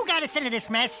 You got us into this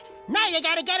mess. Now you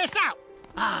gotta get us out.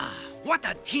 Ah, what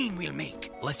a team we'll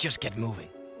make. Let's just get moving.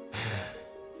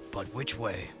 But which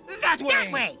way? That way!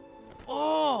 That way!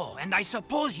 Oh, and I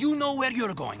suppose you know where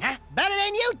you're going, huh? Better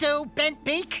than you do, bent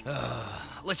beak.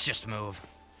 Let's just move.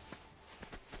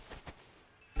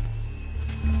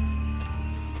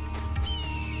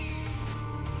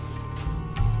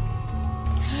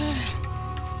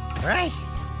 Right.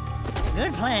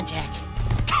 Good plan, Jak.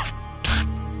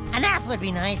 A nap would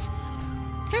be nice.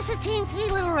 Just a teensy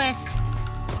little rest.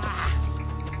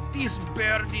 This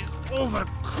bird is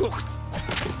overcooked.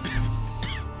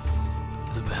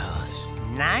 The palace.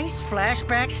 Nice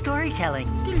flashback storytelling.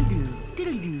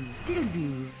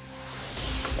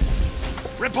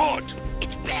 Report!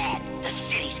 It's bad. The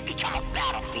city's become a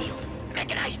battlefield.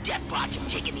 Mechanized death bots have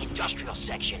taken the industrial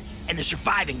section, and the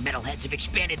surviving metalheads have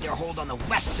expanded their hold on the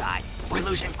west side. We're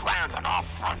losing ground on all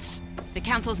fronts. The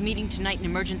council's meeting tonight in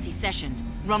emergency session.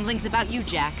 Rumblings about you,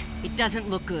 Jak. It doesn't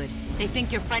look good. They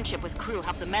think your friendship with Crew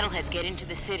helped the metalheads get into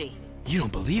the city. You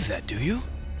don't believe that, do you?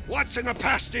 What's in the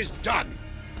past is done.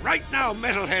 Right now,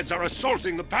 metalheads are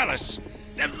assaulting the palace.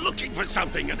 They're looking for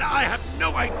something, and I have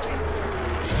no idea.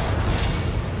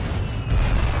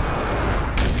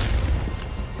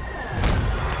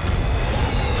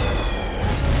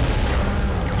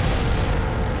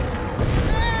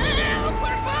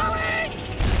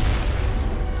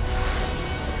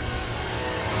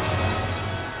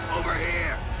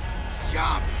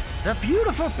 The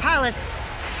beautiful palace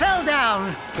fell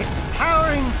down, its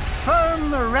towering,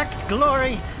 firm, erect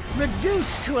glory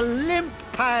reduced to a limp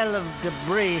pile of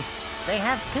debris. They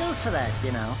have pills for that,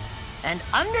 you know. And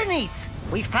underneath,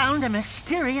 we found a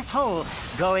mysterious hole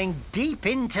going deep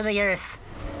into the earth.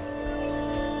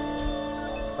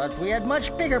 But we had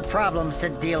much bigger problems to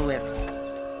deal with.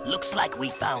 Looks like we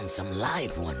found some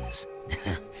live ones.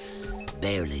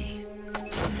 Barely.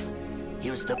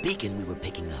 Here's the beacon we were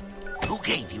picking up. Who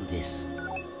gave you this?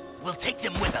 We'll take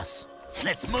them with us.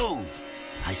 Let's move.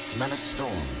 I smell a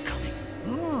storm coming.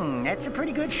 That's a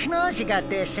pretty good schnoz you got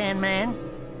there, Sandman.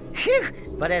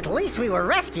 Phew, but at least we were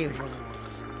rescued.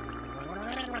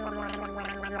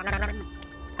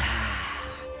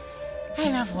 I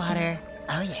love water.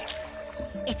 Oh,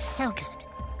 yes. It's so good.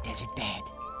 Desert Dad.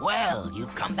 Well,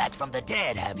 you've come back from the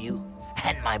dead, have you?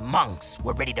 And my monks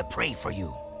were ready to pray for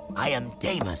you. I am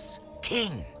Damus,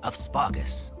 king of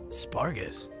Spargus.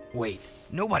 Spargus? Wait,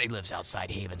 nobody lives outside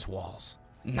Haven's walls.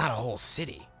 Not a whole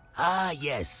city. Ah,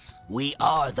 yes. We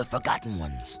are the Forgotten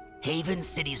Ones. Haven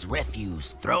City's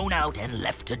refuse, thrown out and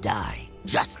left to die.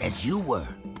 Just as you were.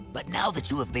 But now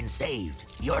that you have been saved,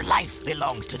 your life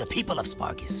belongs to the people of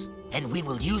Spargus. And we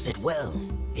will use it well,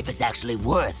 if it's actually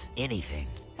worth anything.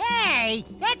 Hey,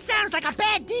 that sounds like a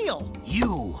bad deal.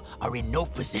 You are in no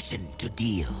position to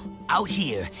deal. Out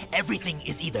here, everything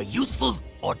is either useful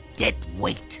or dead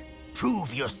weight.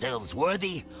 Prove yourselves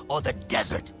worthy, or the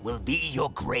desert will be your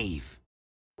grave.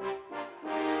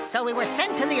 So we were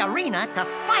sent to the arena to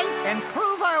fight and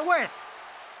prove our worth.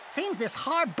 Seems this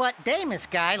hard-butt Damus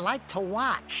guy liked to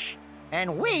watch.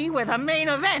 And we were the main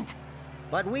event.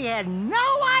 But we had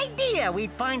no idea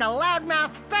we'd find a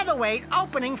loudmouth featherweight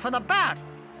opening for the bout.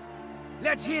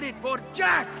 Let's hear it for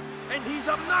Jak and his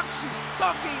obnoxious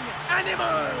talking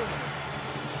animal!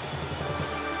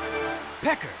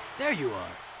 Pecker, there you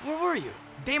are. Where were you?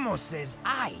 Deimos says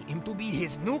I am to be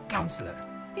his new counselor.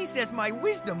 He says my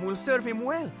wisdom will serve him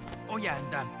well. Oh yeah,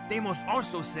 and Deimos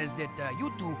also says that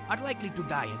you two are likely to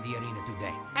die in the arena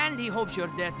today. And he hopes your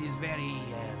death is very,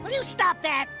 Will you stop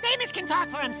that? Damus can talk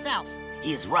for himself.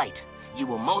 He is right. You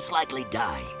will most likely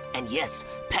die. And yes,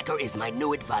 Pecker is my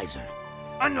new advisor.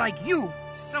 Unlike you,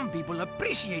 some people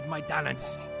appreciate my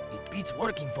talents. It beats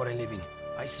working for a living.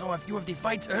 I saw a few of the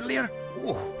fights earlier.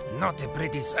 Ooh, not a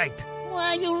pretty sight.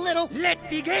 Why, you little...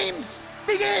 Let the games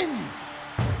begin!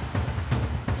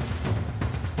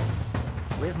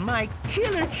 With my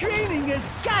killer training as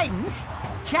guidance,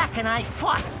 Jak and I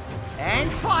fought,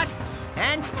 and fought,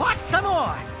 and fought some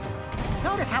more.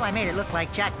 Notice how I made it look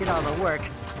like Jak did all the work.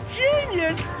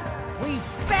 Genius! We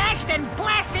bashed and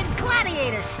blasted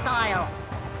gladiator style.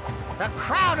 The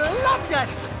crowd loved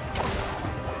us.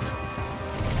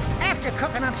 After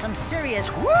cooking up some serious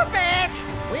whoop-ass,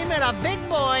 we met a big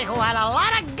boy who had a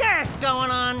lot of girth going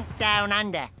on down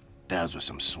under. Those were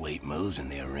some sweet moves in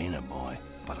the arena, boy.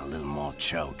 But a little more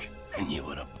choke, and you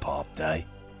would have popped, eh?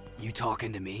 You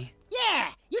talking to me? Yeah,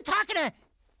 you talking to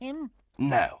him?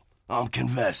 No, I'm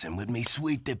conversing with me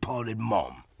sweet departed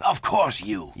mom. Of course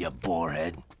you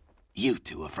borehead. You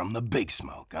two are from the Big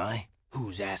Smoke, eh?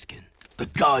 Who's asking? The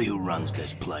guy who runs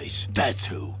this place, that's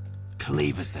who.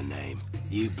 Cleaver's the name.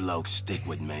 You blokes stick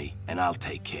with me, and I'll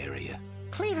take care of you.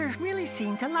 Cleaver really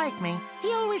seemed to like me.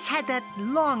 He always had that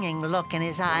longing look in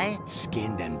his eye.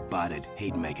 Skinned and buttered,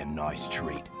 he'd make a nice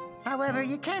treat. However,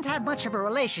 you can't have much of a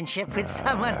relationship with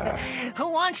someone who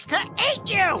wants to eat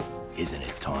you! Isn't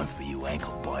it time for you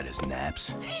ankle biters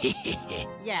naps?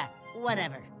 Yeah,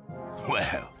 whatever.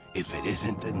 Well, if it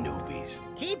isn't the newbies.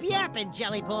 Keep yapping,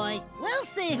 Jelly Boy. We'll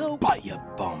see who... Bite your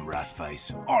bum, rat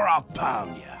face, or I'll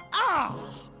pound you.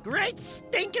 Oh, great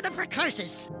stink of the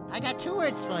precursors. I got 2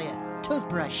 words for you.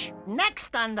 Toothbrush.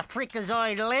 Next on the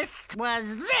freakazoid list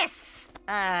was this,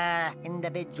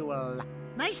 individual.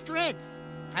 Nice threads.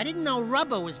 I didn't know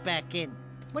rubber was back in.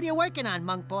 What are you working on,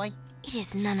 Monk Boy? It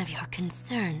is none of your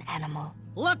concern, animal.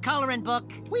 Look, Coloring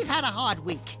Book, we've had a hard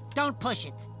week. Don't push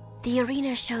it. The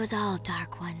arena shows all,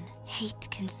 Dark One. Hate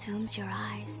consumes your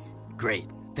eyes. Great.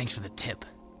 Thanks for the tip.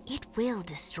 It will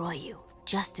destroy you,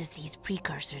 just as these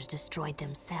precursors destroyed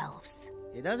themselves.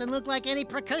 It doesn't look like any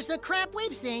precursor crap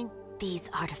we've seen.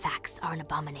 These artifacts are an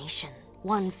abomination.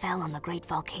 One fell on the great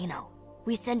volcano.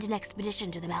 We sent an expedition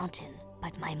to the mountain,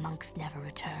 but my monks never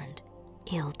returned.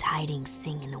 Ill tidings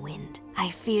sing in the wind.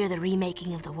 I fear the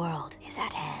remaking of the world is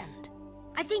at hand.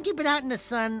 I think you've been out in the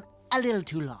sun a little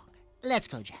too long. Let's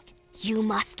go, Jak. You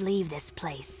must leave this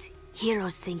place.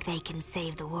 Heroes think they can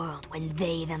save the world when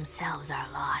they themselves are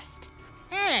lost.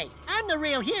 Hey, I'm the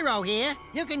real hero here.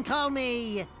 You can call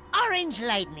me Orange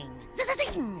Lightning.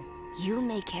 Z-z-zing! You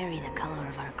may carry the color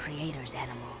of our creator's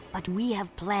animal, but we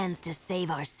have plans to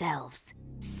save ourselves.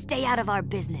 Stay out of our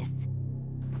business.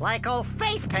 Like old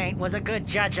face paint was a good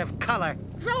judge of color.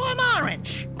 So I'm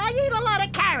orange. I eat a lot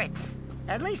of carrots.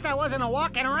 At least I wasn't a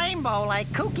walking rainbow like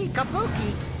Kooky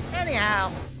Kabuki. Anyhow,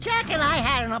 Jak and I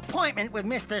had an appointment with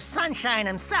Mr. Sunshine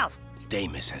himself.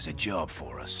 Damus has a job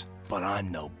for us, but I'm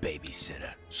no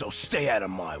babysitter, so stay out of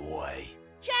my way.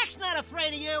 Jak's not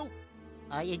afraid of you.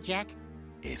 Are you, Jak?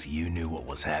 If you knew what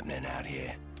was happening out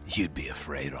here, you'd be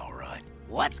afraid, all right.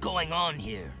 What's going on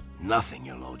here? Nothing,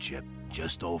 your lordship.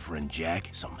 Just offering Jak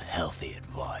some healthy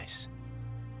advice.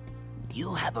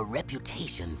 You have a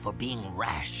reputation for being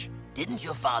rash. Didn't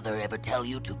your father ever tell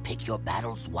you to pick your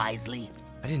battles wisely?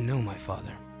 I didn't know my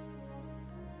father.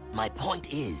 My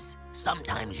point is,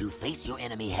 sometimes you face your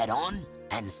enemy head-on,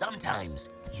 and sometimes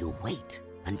you wait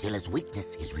until his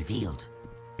weakness is revealed.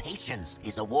 Patience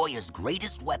is a warrior's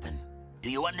greatest weapon. Do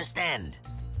you understand?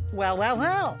 Well, well,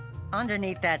 well.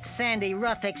 Underneath that sandy,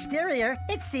 rough exterior,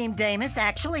 it seemed Damus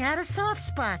actually had a soft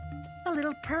spot. A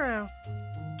little pearl.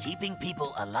 Keeping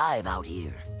people alive out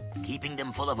here, keeping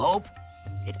them full of hope,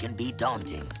 it can be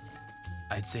daunting.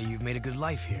 I'd say you've made a good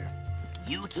life here.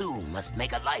 You too must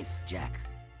make a life, Jak.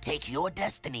 Take your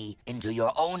destiny into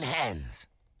your own hands.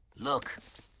 Look,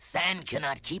 sand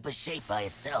cannot keep a shape by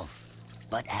itself,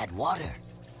 but add water,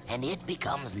 and it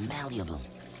becomes malleable.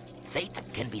 Fate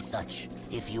can be such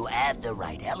if you add the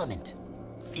right element.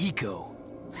 Eco.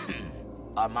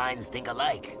 Our minds think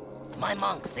alike. My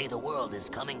monks say the world is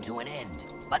coming to an end.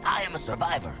 but I am a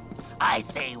survivor. I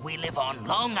say we live on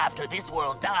long after this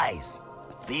world dies.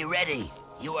 Be ready.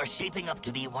 You are shaping up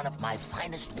to be one of my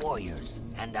finest warriors,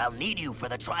 and I'll need you for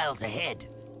the trials ahead.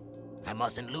 I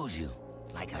mustn't lose you,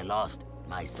 like I lost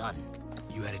my son.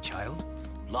 You had a child?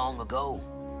 Long ago.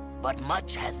 But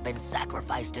much has been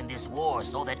sacrificed in this war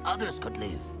so that others could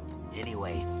live.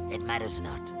 Anyway, it matters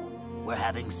not. We're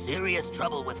having serious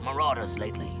trouble with marauders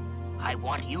lately. I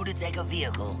want you to take a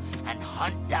vehicle and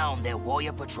hunt down their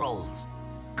warrior patrols.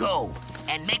 Go,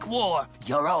 and make war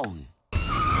your own.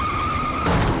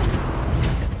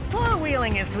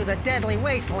 Four-wheeling it through the deadly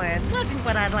wasteland wasn't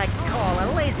what I'd like to call a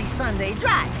lazy Sunday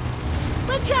drive.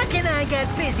 But Jak and I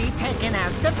got busy taking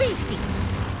out the beasties.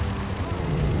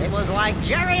 It was like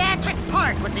geriatric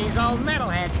park with these old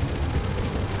metalheads.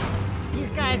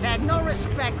 These guys had no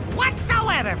respect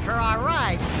whatsoever for our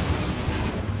ride.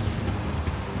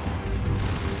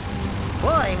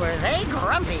 Boy, were they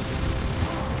grumpy.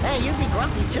 Hey, you'd be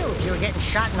grumpy too if you were getting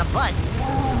shot in the butt.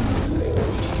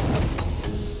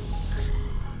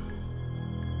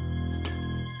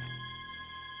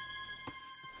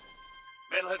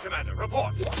 Metalhead Commander,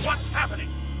 report. What's happening?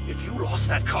 If you lost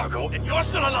that cargo and you're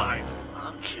still alive,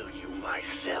 I'll kill you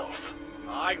myself.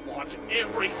 I want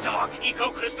every dark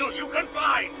eco-crystal you can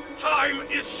find. Time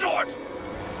is short.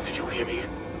 Did you hear me?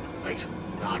 Wait,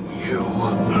 not you.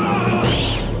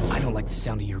 I don't like the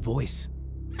sound of your voice.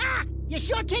 Ha! You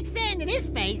sure kicked sand in his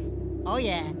face. Oh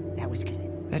yeah, that was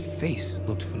good. That face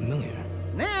looked familiar.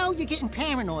 Now you're getting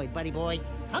paranoid, buddy boy.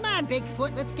 Come on,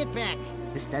 Bigfoot, let's get back.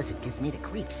 This desert gives me the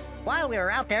creeps. While we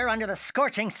were out there under the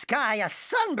scorching sky, a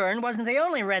sunburn wasn't the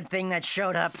only red thing that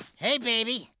showed up. Hey,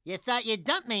 baby, you thought you'd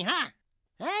dump me, huh?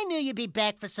 I knew you'd be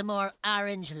back for some more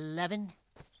orange lovin'.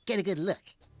 Get a good look.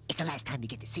 It's the last time you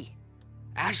get to see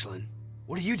it. Ashlyn,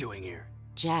 what are you doing here?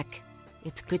 Jak,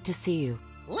 it's good to see you.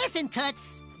 Listen,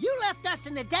 Toots, you left us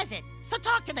in the desert, so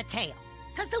talk to the tail.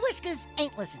 'Cause the Whiskers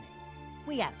ain't listening.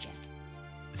 We out, Jak.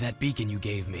 That beacon you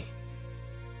gave me.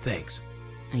 Thanks.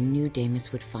 I knew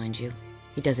Damus would find you.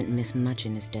 He doesn't miss much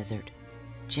in his desert.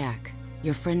 Jak,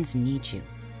 your friends need you.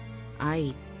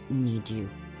 I need you.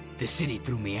 The city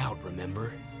threw me out,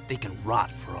 remember? They can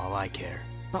rot for all I care.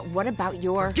 But what about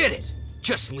your... Forget it!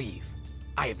 Just leave.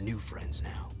 I have new friends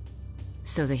now.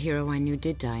 So the hero I knew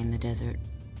did die in the desert?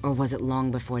 Or was it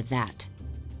long before that?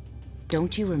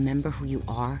 Don't you remember who you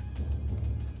are?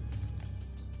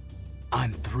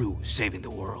 I'm through saving the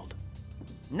world.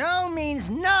 No means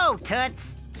no,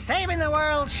 Toots. Saving the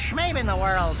world, schmaving the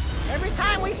world. Every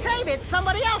time we save it,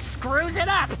 somebody else screws it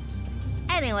up.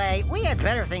 Anyway, we had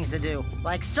better things to do,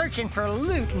 like searching for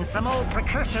loot in some old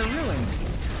precursor ruins.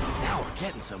 Now we're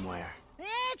getting somewhere.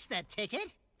 That's the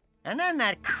ticket. And then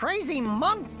that crazy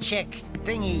monk chick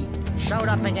thingy showed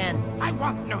up again. I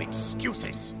want no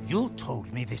excuses. You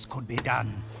told me this could be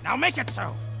done. Now make it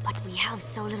so. But we have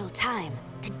so little time.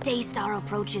 The Daystar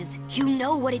approaches. You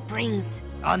know what it brings.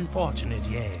 Unfortunate,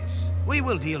 yes. We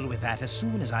will deal with that as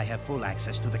soon as I have full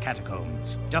access to the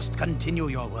catacombs. Just continue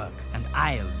your work, and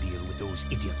I'll deal with those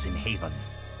idiots in Haven.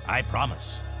 I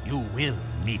promise, you will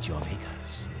meet your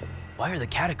makers. Why are the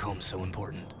catacombs so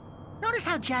important? Notice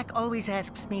how Jak always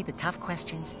asks me the tough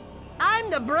questions?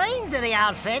 I'm the brains of the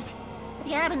outfit. If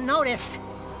you haven't noticed,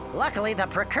 luckily the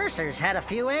precursors had a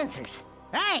few answers.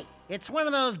 Hey, it's one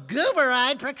of those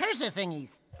goober-eyed precursor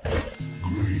thingies.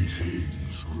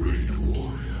 Greetings, great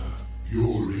warrior.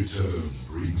 Your return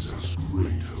brings us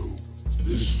great hope.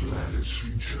 This planet's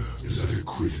future is at a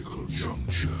critical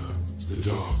juncture. The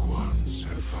Dark Ones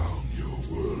have found your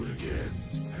world again,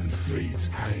 and fate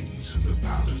hangs in the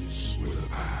balance where the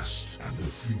past and the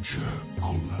future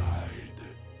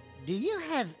collide. Do you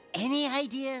have any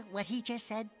idea what he just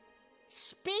said?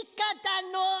 Speak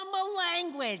the normal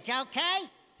language, okay?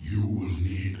 You will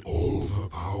need all the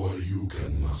power you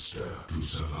can muster to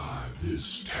survive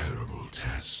this terrible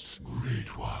test,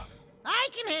 Great One. I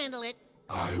can handle it.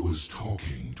 I was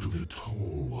talking to the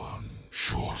Tall One,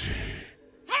 Shorty.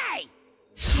 Hey!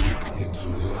 Look into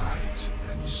the light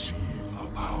and receive a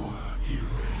power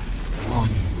hero. One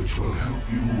which will help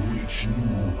you reach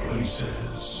new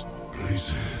places.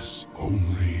 Places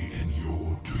only in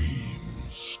your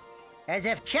dreams. As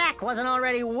if Jak wasn't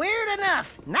already weird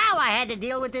enough. Now I had to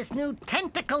deal with this new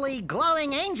tentacly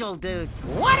glowing angel dude.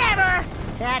 Whatever!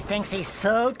 Jak thinks he's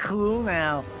so cool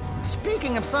now.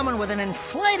 Speaking of someone with an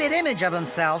inflated image of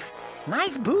himself,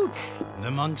 nice boots. The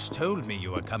monks told me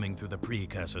you were coming through the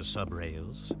precursor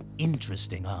subrails.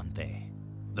 Interesting, aren't they?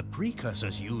 The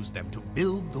precursors used them to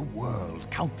build the world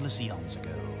countless eons ago.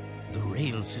 The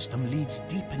rail system leads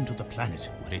deep into the planet,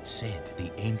 where it's said the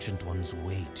Ancient Ones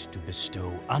wait to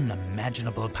bestow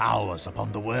unimaginable powers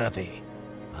upon the worthy.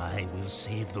 I will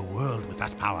save the world with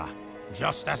that power,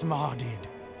 just as Ma did.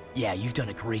 Yeah, you've done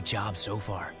a great job so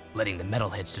far, letting the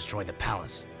metalheads destroy the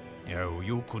palace. Oh,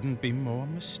 you couldn't be more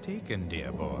mistaken,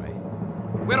 dear boy.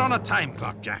 We're on a time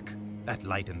clock, Jak. That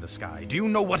light in the sky, do you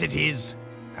know what it is?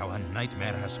 Our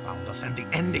nightmare has found us and the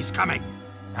end is coming.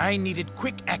 I needed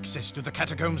quick access to the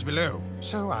catacombs below,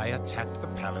 so I attacked the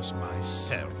palace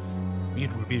myself.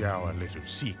 It will be our little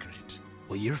secret.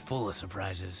 Well, you're full of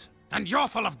surprises. And you're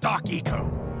full of dark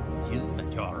eco. You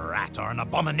and your rat are an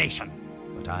abomination.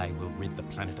 But I will rid the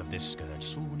planet of this scourge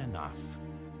soon enough.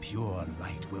 Pure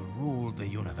light will rule the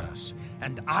universe,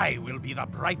 and I will be the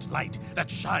bright light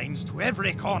that shines to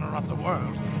every corner of the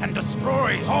world and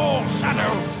destroys all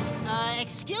shadows!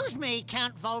 Excuse me,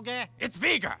 Count Vulgar. It's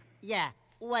Vega! Yeah,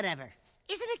 whatever.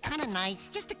 Isn't it kind of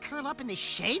nice just to curl up in the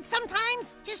shade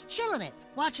sometimes? Just chilling it,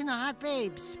 watching the hot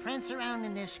babes prance around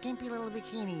in their skimpy little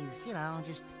bikinis. You know,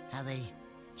 just how they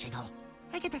jiggle.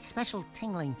 I get that special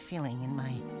tingling feeling in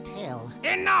my tail.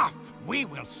 Enough! We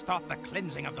will start the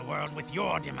cleansing of the world with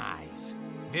your demise.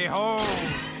 Behold,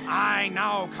 I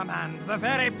now command the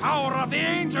very power of the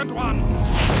Ancient One!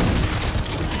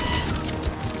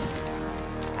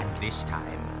 And this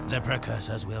time, the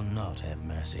Precursors will not have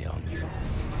mercy on you.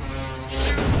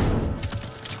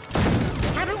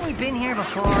 Haven't we been here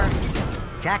before?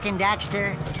 Jak and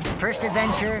Daxter, first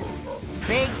adventure,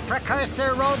 big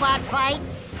Precursor robot fight.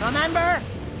 Remember?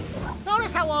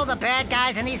 Notice how all the bad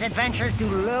guys in these adventures do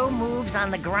low moves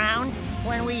on the ground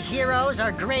when we heroes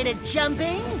are great at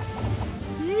jumping?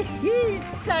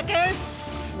 Suckers!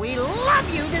 We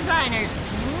love you, designers!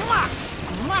 Mwah!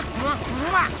 Mwah, mwah,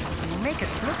 mwah! You make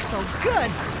us look so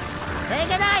good. Say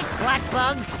goodnight, black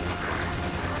bugs.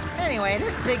 Anyway,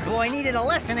 this big boy needed a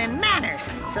lesson in manners,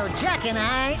 so Jak and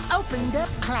I opened up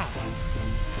class.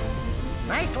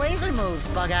 Nice laser moves,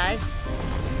 Bug Eyes.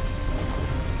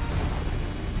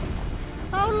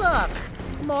 Oh,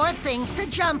 look! More things to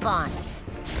jump on.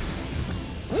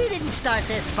 We didn't start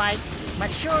this fight,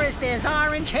 but sure as there's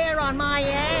orange hair on my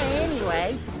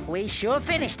anyway, we sure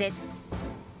finished it.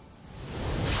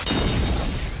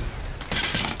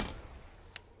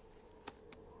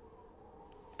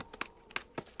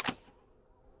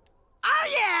 Oh,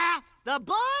 yeah! The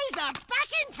boys are back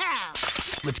in town!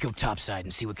 Let's go topside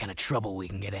and see what kind of trouble we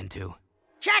can get into.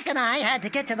 Jak and I had to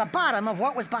get to the bottom of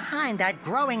what was behind that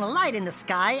growing light in the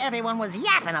sky everyone was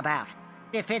yapping about.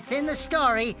 If it's in the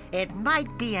story, it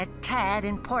might be a tad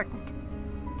important.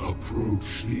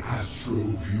 Approach the Astro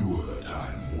Viewer,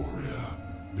 Time Warrior.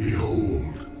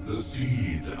 Behold, the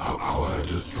seed of our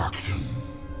destruction.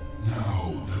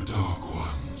 Now the Dark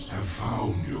Ones have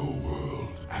found your world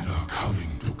and are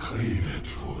coming to claim it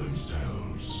for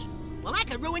themselves. Well, that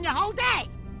could ruin your whole day!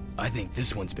 I think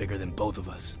this one's bigger than both of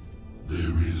us. There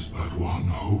is but one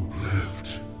hope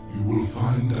left. You will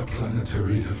find a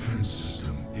planetary defense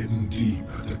system hidden deep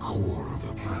at the core of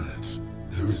the planet.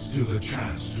 There is still a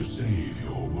chance to save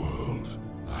your world.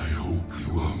 I hope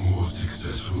you are more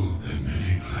successful than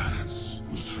many planets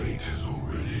whose fate has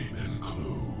already been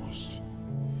closed.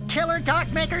 Killer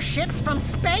Darkmaker ships from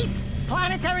space?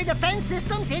 Planetary defense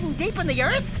systems hidden deep in the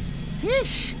Earth?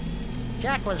 Yeesh.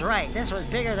 Jak was right. This was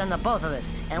bigger than the both of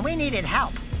us, and we needed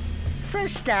help.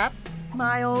 First stop,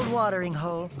 my old watering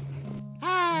hole.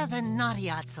 Ah, the naughty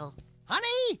Otzel.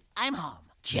 Honey, I'm home.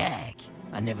 Jak,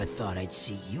 I never thought I'd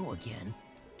see you again.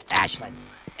 Ashlyn,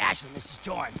 this is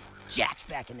Dorn. Jak's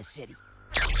back in the city.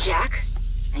 Jak?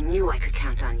 I knew I could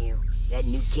count on you. That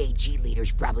new KG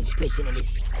leader's probably pissing in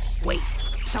his... Wait,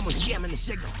 someone's jamming the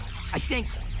signal. I think...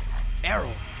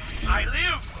 Errol. I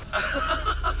live!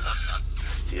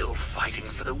 Still fighting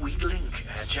for the weak link,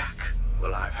 Jak?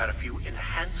 Well, I've had a few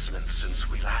enhancements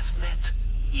since we last met.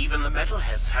 Even the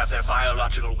metalheads have their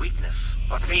biological weakness.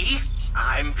 But me?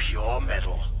 I'm pure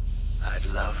metal. I'd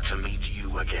love to meet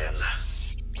you again.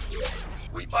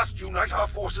 We must unite our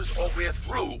forces or we're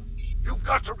through. You've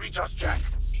got to reach us, Jak.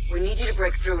 We need you to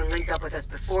break through and link up with us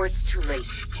before it's too late.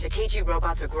 The KG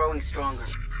robots are growing stronger.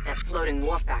 That floating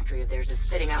war factory of theirs is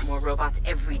spitting out more robots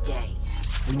every day.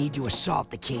 We need to assault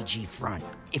the KG front.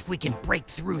 If we can break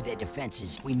through their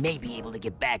defenses, we may be able to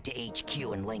get back to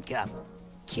HQ and link up.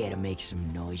 Care to make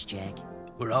some noise, Jak?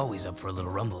 We're always up for a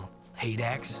little rumble. Hey,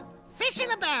 Dax? Fish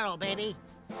in a barrel, baby.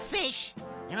 Fish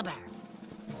in a barrel.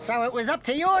 So it was up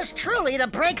to yours truly to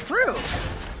break through.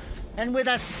 And with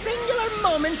a singular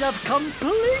moment of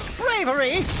complete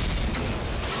bravery,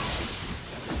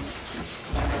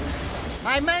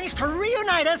 I managed to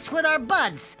reunite us with our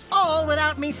buds, all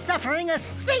without me suffering a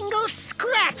single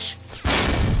scratch.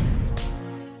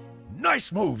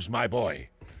 Nice moves, my boy.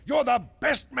 You're the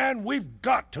best man we've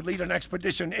got to lead an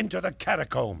expedition into the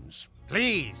catacombs.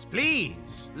 Please,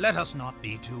 please, let us not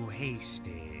be too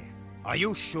hasty. Are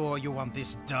you sure you want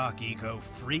this dark eco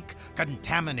freak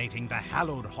contaminating the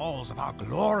hallowed halls of our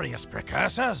glorious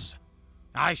precursors?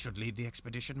 I should lead the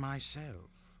expedition myself.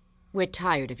 We're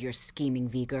tired of your scheming,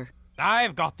 Vigor.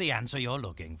 I've got the answer you're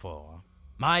looking for.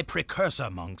 My precursor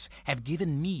monks have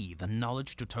given me the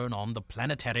knowledge to turn on the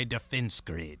planetary defense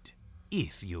grid,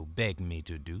 if you beg me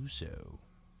to do so.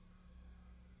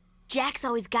 Jak's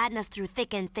always gotten us through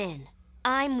thick and thin.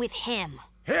 I'm with him.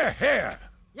 Here, here!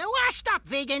 You're washed up,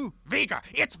 Vegan. Vigor!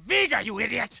 It's Vigor, you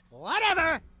idiot!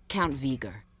 Whatever. Count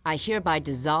Vigor, I hereby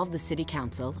dissolve the City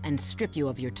Council and strip you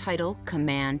of your title,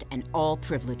 command, and all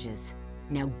privileges.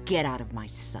 Now get out of my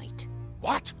sight.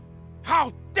 What?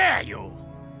 How dare you!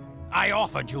 I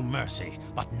offered you mercy,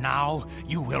 but now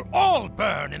you will all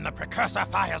burn in the precursor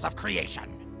fires of creation.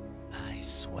 I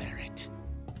swear it.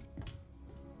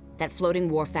 That floating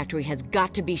war factory has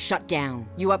got to be shut down.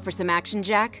 You up for some action,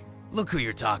 Jak? Look who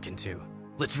you're talking to.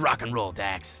 Let's rock and roll,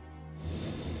 Dax.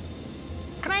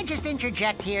 Can I just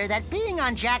interject here that being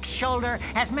on Jak's shoulder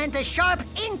has meant a sharp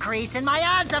increase in my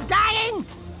odds of dying?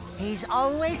 He's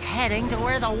always heading to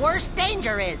where the worst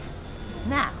danger is.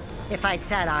 Now, if I'd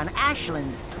sat on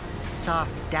Ashland's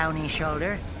soft, downy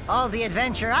shoulder, all the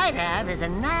adventure I'd have is a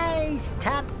nice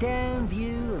top-down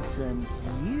view of some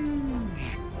huge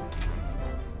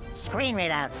screen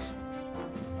readouts.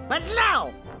 But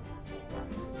no!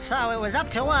 So it was up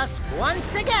to us,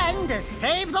 once again, to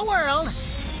save the world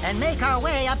and make our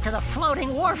way up to the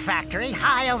floating war factory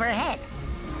high overhead.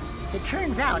 It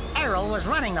turns out Errol was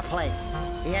running the place.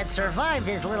 He had survived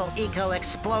his little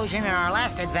eco-explosion in our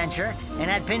last adventure and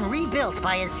had been rebuilt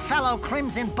by his fellow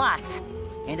Crimson bots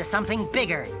into something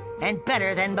bigger and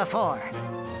better than before.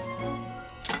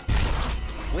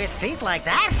 With feet like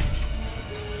that?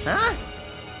 Huh?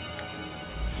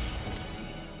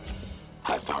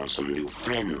 I found some new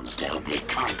friends to help me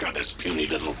conquer this puny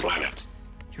little planet.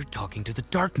 You're talking to the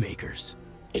Darkmakers.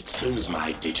 It seems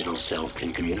my digital self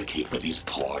can communicate with these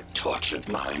poor, tortured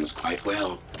minds quite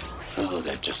well. Oh,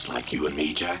 they're just like you and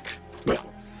me, Jak. Well,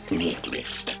 me at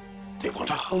least. They want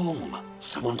a home,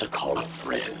 someone to call a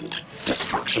friend.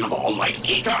 Destruction of all light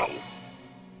ego!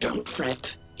 Don't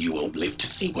fret. You won't live to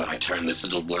see what I turn this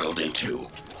little world into.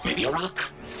 Maybe a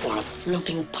rock, or a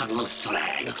floating puddle of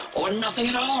slag, or nothing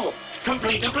at all.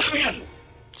 Complete oblivion!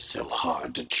 So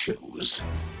hard to choose.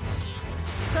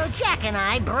 So Jak and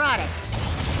I brought it.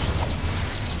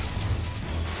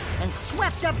 And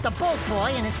swept up the Bolt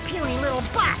Boy and his puny little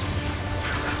bots.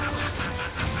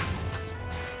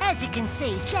 As you can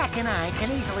see, Jak and I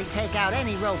can easily take out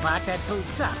any robot that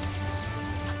boots up.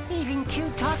 Even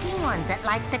cute talking ones that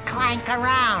like to clank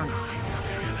around.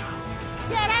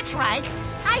 Yeah, that's right.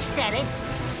 I said it.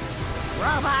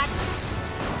 Robots.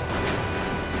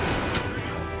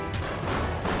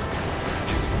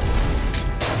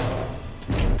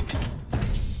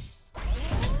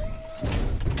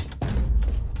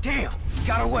 Damn, he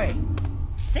got away.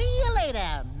 See you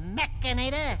later,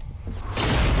 Mechanator.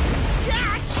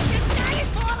 Jak, the sky is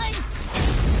falling!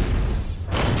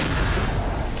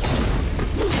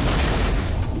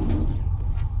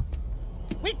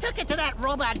 We took it to that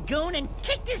robot goon and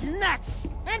kicked his nuts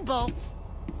and bolts.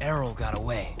 Errol got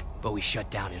away, but we shut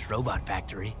down his robot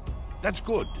factory. That's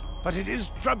good, but it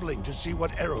is troubling to see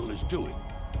what Errol is doing.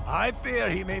 I fear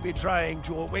he may be trying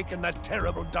to awaken that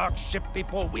terrible dark ship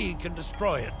before we can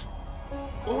destroy it.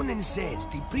 Onan says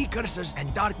the Precursors and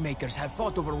Darkmakers have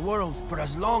fought over worlds for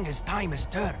as long as time has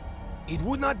turned. It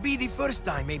would not be the first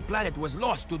time a planet was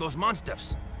lost to those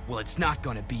monsters. Well, it's not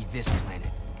gonna be this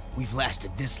planet. We've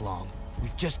lasted this long.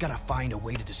 We've just gotta find a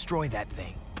way to destroy that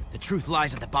thing. The truth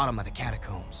lies at the bottom of the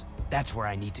catacombs. That's where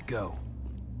I need to go.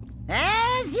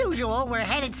 As usual, we're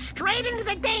headed straight into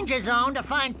the danger zone to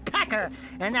find Pecker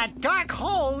and that dark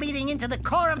hole leading into the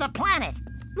core of the planet.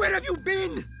 Where have you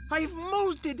been? I've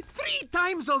molted 3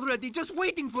 times already, just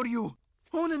waiting for you.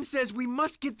 Onan says we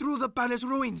must get through the palace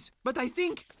ruins, but I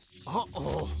think...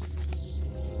 Uh-oh.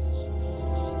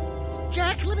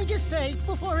 Jak, let me just say,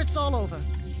 before it's all over,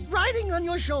 riding on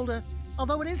your shoulder,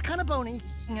 although it is kind of bony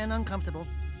and uncomfortable,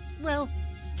 well,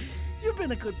 you've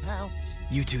been a good pal.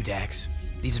 You too, Dax.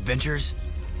 These adventures,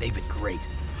 they've been great.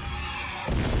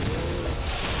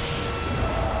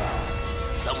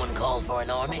 Someone call for an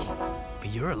army?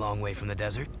 But you're a long way from the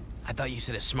desert. I thought you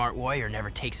said a smart warrior never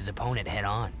takes his opponent head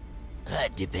on.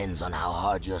 That depends on how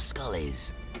hard your skull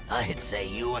is. I'd say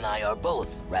you and I are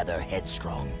both rather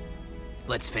headstrong.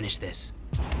 Let's finish this.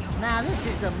 Now this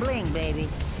is the bling, baby.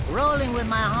 rolling with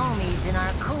my homies in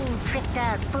our cool,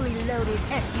 tricked-out, fully loaded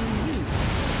SUV.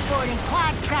 Sporting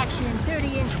quad traction,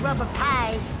 30-inch rubber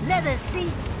pies, leather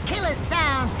seats, killer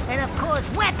sound, and of course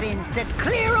weapons to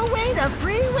clear away the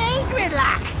freeway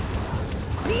gridlock.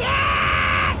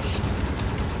 Biatch!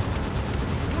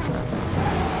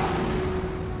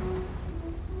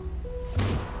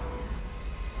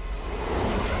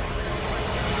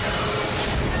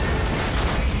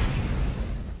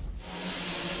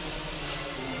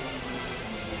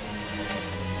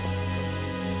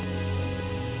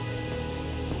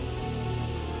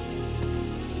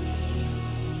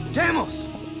 Damos!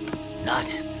 Not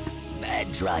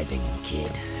bad driving,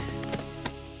 kid.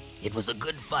 It was a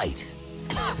good fight.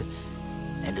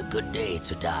 And a good day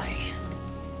to die.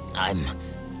 I'm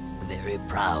very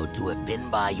proud to have been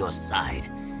by your side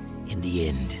in the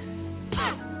end.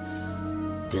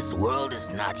 This world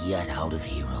is not yet out of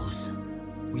heroes.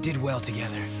 We did well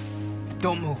together.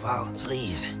 Don't move, Al.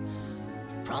 Please,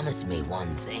 promise me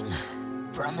one thing.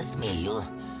 Promise me you'll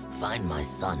find my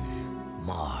son,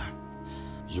 Mar.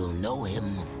 You'll know him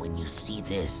when you see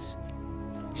this.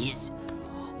 He's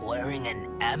wearing an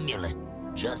amulet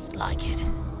just like it.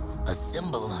 A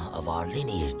symbol of our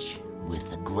lineage with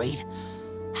the great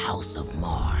House of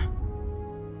Mar.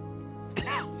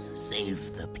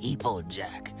 Save the people,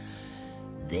 Jak.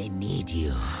 They need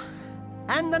you.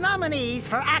 And the nominees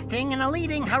for acting in a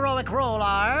leading heroic role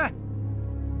are...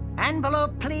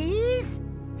 Envelope, please?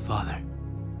 Father.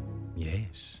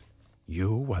 Yes,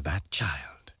 you were that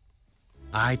child.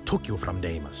 I took you from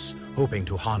Deimos, hoping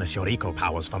to harness your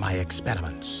eco-powers for my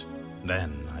experiments.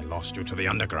 Then I lost you to the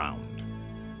underground.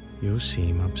 You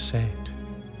seem upset.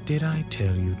 Did I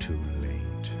tell you too late?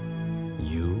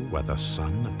 You were the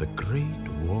son of the great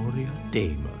warrior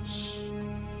Deimos.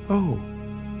 Oh,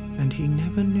 and he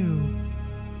never knew.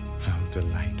 How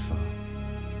delightful.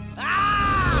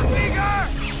 Ah! Bigger!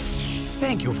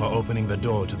 Thank you for opening the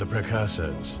door to the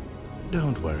precursors.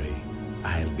 Don't worry.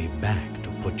 I'll be back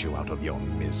to put you out of your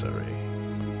misery.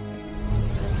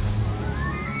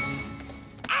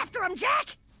 After him,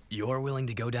 Jak! You're willing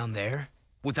to go down there?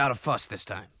 Without a fuss this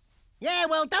time. Yeah,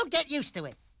 well, don't get used to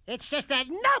it. It's just that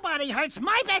nobody hurts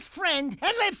my best friend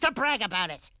and lives to brag about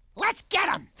it. Let's get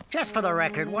him! Just for the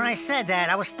record, when I said that,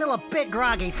 I was still a bit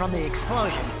groggy from the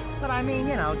explosion. But I mean,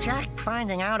 you know, Jak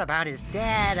finding out about his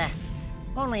dad,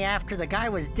 only after the guy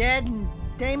was dead, and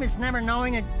Deimos never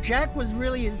knowing that Jak was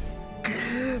really his...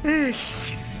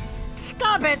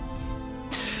 Stop it!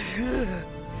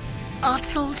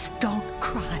 Otzels don't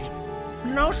cry.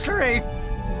 No, siree.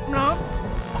 No.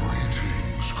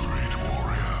 Greetings, great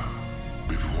warrior.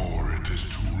 Before it is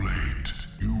too late,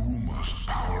 you must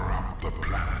power up the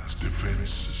planet's defense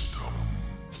system.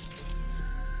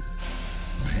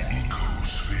 The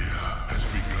ecosphere has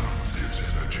begun its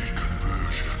energy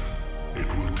conversion. It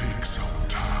will take some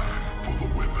time for the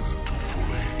weapon to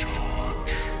fully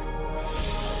charge.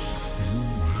 You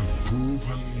have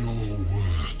proven your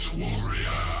worth,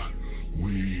 warrior.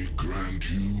 We grant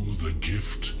you the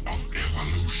gift of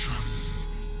evolution.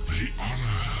 The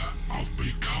honor of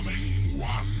becoming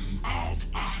one of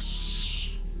us.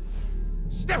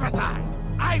 Step aside!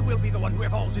 I will be the one who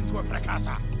evolves into a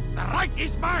precursor. The right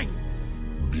is mine!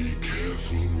 Be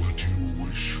careful what you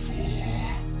wish for.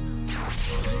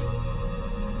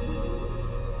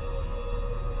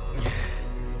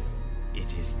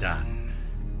 It is done.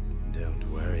 Don't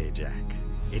worry, Jak.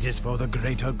 It is for the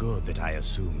greater good that I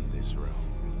assume this role.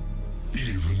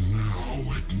 Even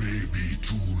now, it may be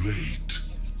too late.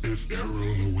 If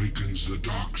Errol awakens the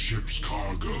dark ship's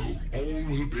cargo, all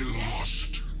will be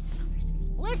lost.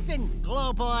 Listen,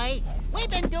 Glow Boy, we've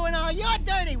been doing all your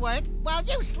dirty work while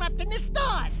you slept in the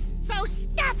stars. So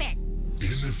stop it!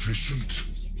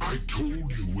 Inefficient. I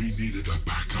told you we needed a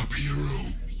backup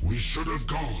hero. We should have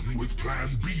gone with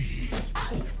Plan B.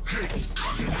 Ow! Hey,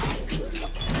 cut it out!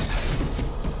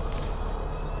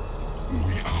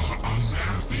 We are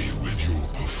unhappy with your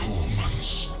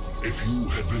performance. If you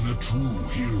had been a true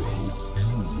hero,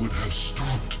 you would have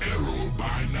stopped Errol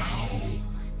by now.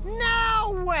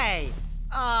 No way!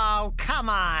 Oh, come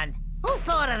on. Who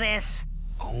thought of this?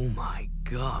 Oh my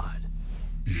god.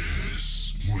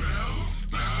 Yes, well,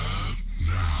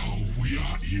 now we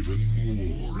are even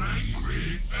more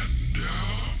angry, and,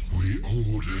 we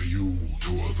order you to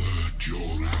avert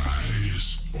your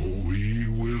eyes, or we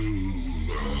will,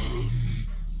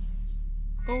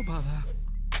 Oh, bother.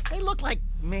 They look like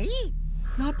me?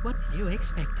 Not what you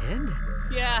expected.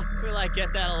 Yeah, we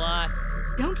get that a lot.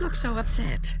 Don't look so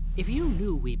upset. If you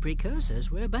knew we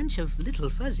precursors were a bunch of little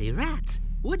fuzzy rats,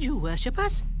 would you worship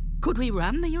us? Could we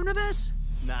run the universe?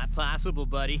 Not possible,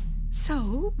 buddy.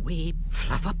 So, we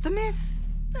fluff up the myth.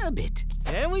 A bit.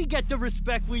 And we get the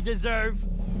respect we deserve.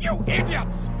 You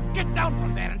idiots! Get down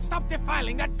from there and stop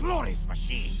defiling that glorious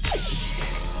machine!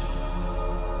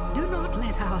 Do not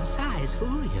let our size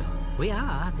fool you. We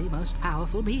are the most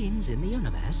powerful beings in the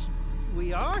universe.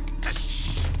 We are?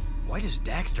 Why does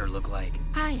Daxter look like?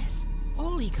 Ah, yes.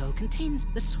 All eco contains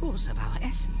the source of our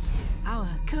essence. Our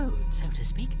code, so to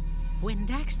speak. When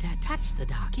Daxter touched the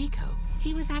dark eco,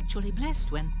 he was actually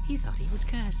blessed when he thought he was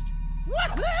cursed.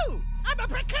 Woohoo! I'm a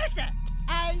precursor!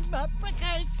 I'm a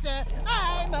precursor!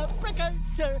 I'm a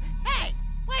precursor! Hey,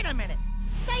 wait a minute!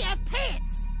 They have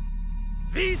pants!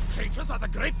 These creatures are the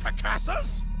great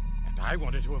precursors? And I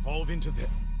wanted to evolve into the...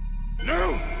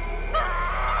 No!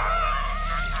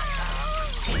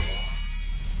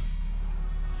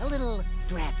 A little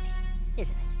drafty,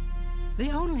 isn't it?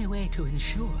 The only way to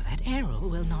ensure that Errol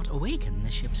will not awaken the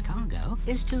ship's cargo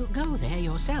is to go there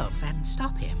yourself and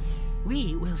stop him.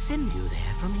 We will send you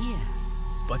there from here.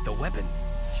 But the weapon...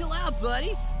 Chill out,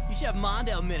 buddy. You should have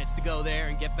Mondale minutes to go there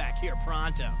and get back here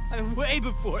pronto. I mean, way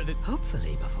before the...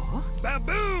 Hopefully before.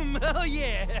 Ba-boom! Oh,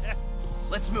 yeah!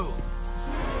 Let's move.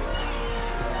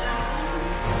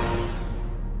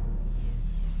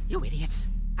 You idiots.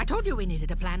 I told you we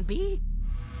needed a plan B.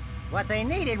 What they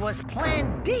needed was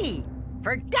Plan D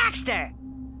for Daxter.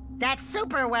 That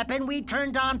super weapon we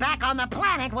turned on back on the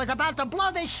planet was about to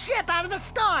blow the ship out of the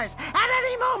stars at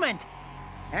any moment.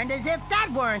 And as if that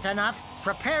weren't enough,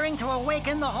 preparing to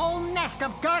awaken the whole nest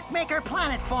of Darkmaker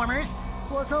planet formers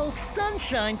was old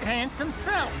Sunshine Pants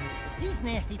himself. If these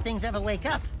nasty things ever wake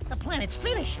up, the planet's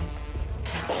finished.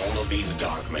 All of these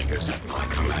Darkmakers at my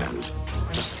command.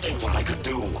 Just think what I could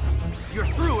do. You're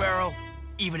through, Arrow.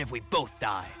 Even if we both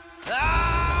die.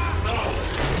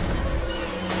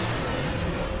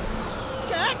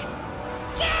 Jak!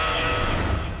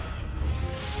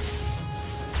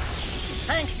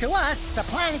 Thanks to us, the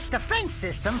planet's defense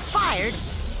system fired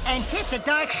and hit the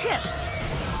dark ship.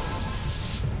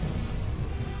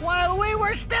 While we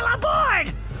were still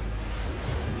aboard!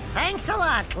 Thanks a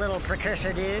lot, little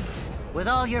precursor dudes. With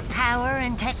all your power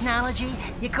and technology,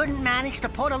 you couldn't manage to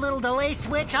put a little delay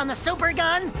switch on the super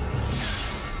gun?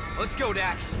 Let's go,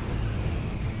 Dax.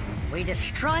 We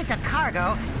destroyed the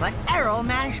cargo, but Errol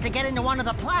managed to get into one of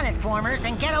the planet formers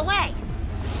and get away.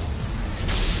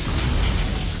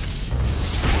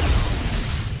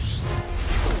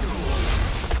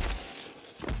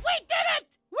 We did it!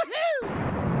 Woohoo!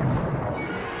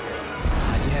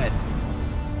 Not yet.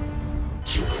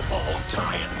 You will all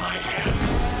die at my hand.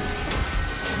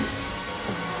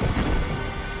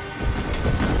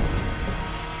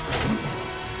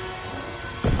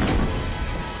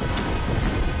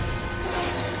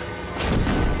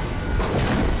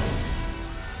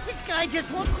 I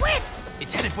just won't quit!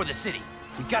 It's headed for the city.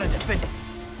 We gotta defend it.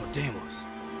 For Deimos.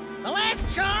 The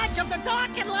last charge of the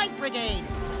Dark and Light Brigade!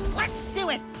 Let's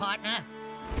do it, partner!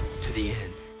 To the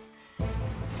end.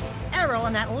 Errol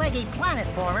and that leggy planet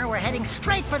former were heading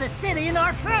straight for the city and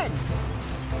our friends.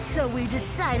 So we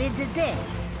decided to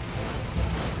dance.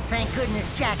 Thank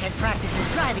goodness Jak had practiced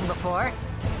his driving before.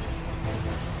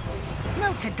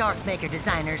 Note to Darkmaker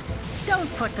designers, don't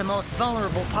put the most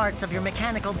vulnerable parts of your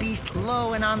mechanical beast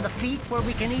low and on the feet where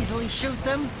we can easily shoot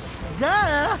them.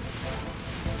 Duh!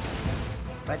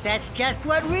 But that's just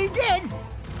what we did!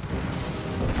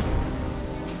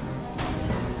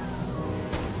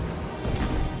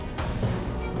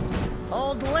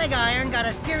 Old Leg Iron got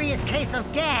a serious case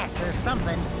of gas or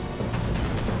something.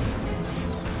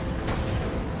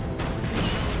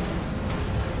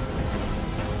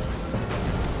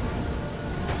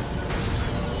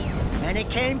 And it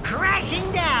came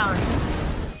crashing down.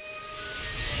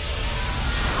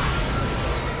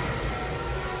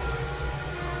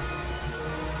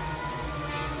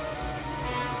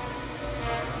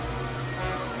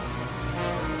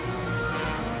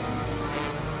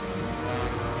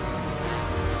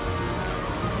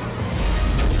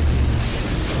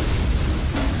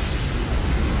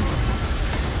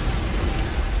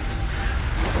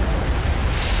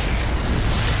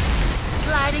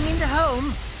 Sliding into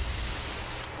home.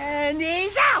 And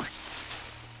he's out!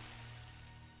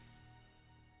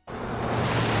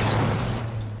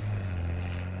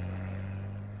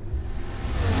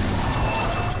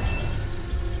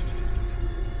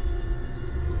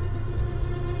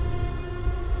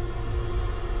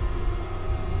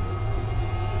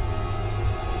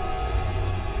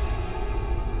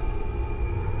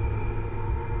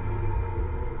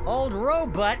 Old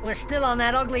Robot was still on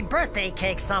that ugly birthday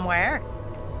cake somewhere.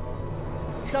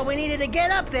 So we needed to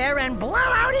get up there and blow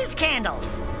out his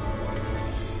candles.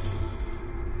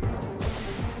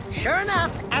 Sure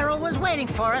enough, Errol was waiting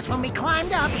for us when we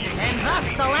climbed up, and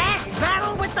thus the last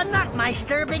battle with the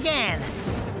Nutmeister began.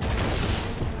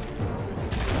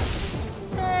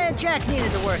 Jak needed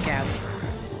the workout.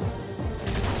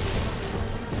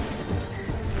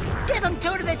 Give him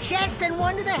 2 to the chest and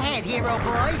 1 to the head, hero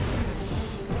boy.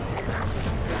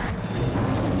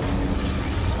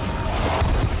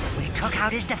 We took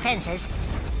out his defenses.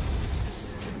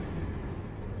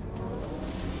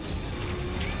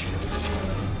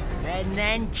 And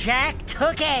then Jak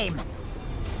took aim.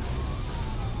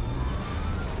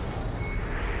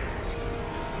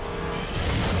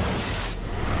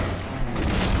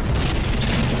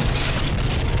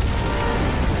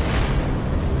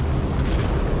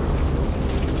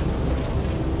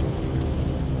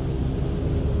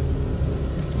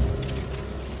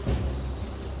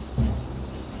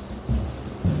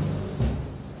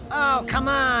 Oh, come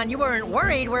on, you weren't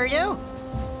worried, were you?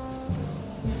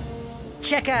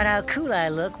 Check out how cool I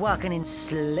look walking in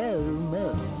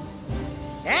slow-mo.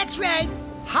 That's right,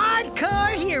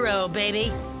 hardcore hero,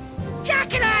 baby.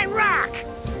 Jak and I rock!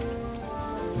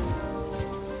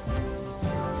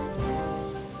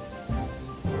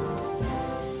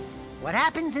 What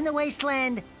happens in the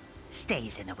wasteland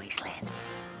stays in the wasteland.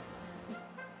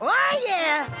 Oh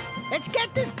yeah! Let's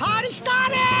get this party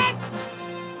started!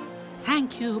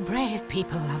 Thank you, brave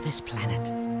people of this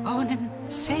planet. Onin,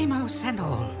 Samos and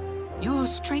all. Your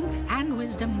strength and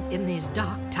wisdom in these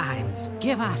dark times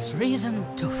give us reason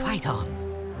to fight on.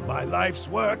 My life's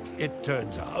work, it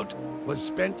turns out, was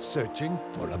spent searching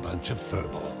for a bunch of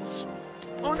furballs.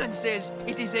 Onan says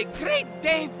it is a great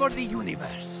day for the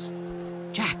universe.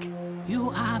 Jak,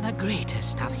 you are the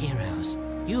greatest of heroes.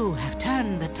 You have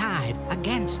turned the tide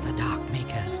against the Dark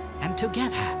Makers, and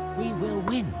together we will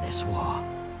win this war.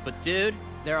 But dude,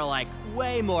 there are like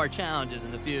way more challenges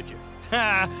in the future.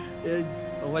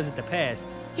 Or was it the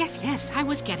past? Yes, I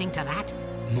was getting to that.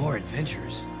 More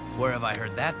adventures? Where have I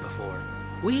heard that before?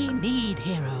 We need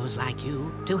heroes like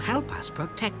you to help us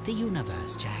protect the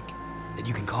universe, Jak. Then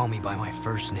you can call me by my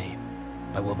first name,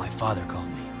 by what my father called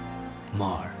me,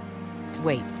 Mar.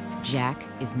 Wait, Jak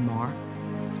is Mar?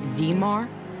 The Mar?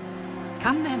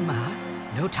 Come then, Mar.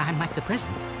 No time like the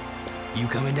present. You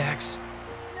coming, Dax?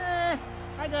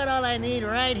 I got all I need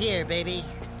right here, baby.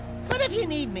 But if you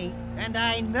need me, and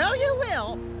I know you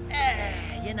will,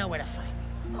 you know where to find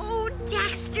me. Oh,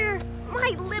 Daxter,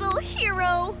 my little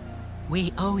hero.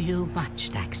 We owe you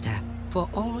much, Daxter, for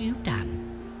all you've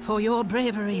done. For your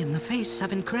bravery in the face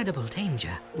of incredible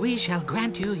danger, we shall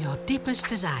grant you your deepest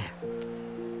desire.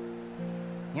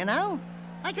 You know,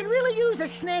 I could really use a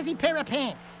snazzy pair of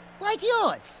pants, like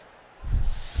yours.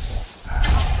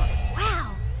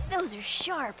 Wow, those are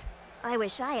sharp. I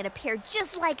wish I had a pair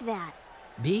just like that.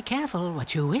 Be careful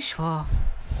what you wish for.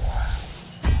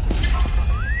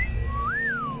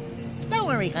 Don't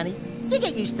worry, honey. You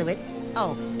get used to it.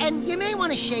 Oh, and you may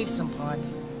want to shave some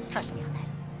parts. Trust me on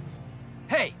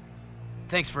that. Hey!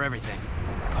 Thanks for everything,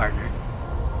 partner.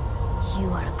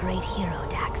 You are a great hero,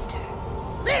 Daxter.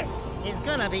 This is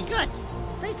gonna be good.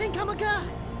 They think I'm a god.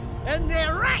 And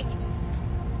they're right!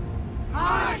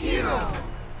 Our hero!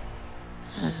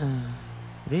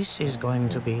 This is going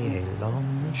to be a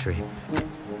long trip.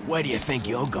 Where do you think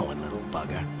you're going, little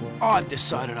bugger? I've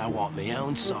decided I want my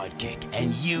own sidekick,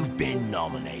 and you've been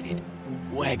nominated.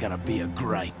 We're gonna be a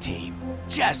great team.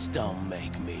 Just don't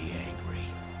make me angry.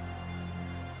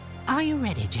 Are you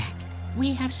ready, Jak?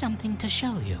 We have something to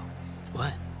show you.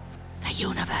 What? The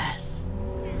universe.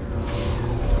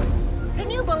 Can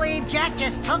you believe Jak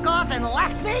just took off and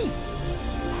left me?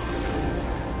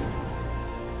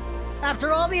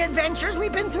 After all the adventures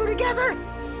we've been through together?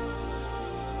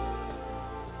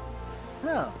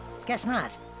 Oh, guess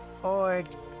not. Or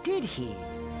did he?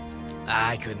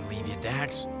 I couldn't leave you,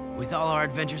 Dax. With all our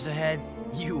adventures ahead,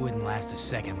 you wouldn't last a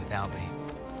second without me.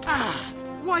 Ah,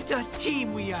 what a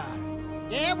team we are!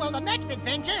 Yeah, well, the next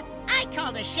adventure, I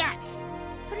call the shots.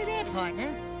 Put it in,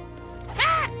 partner.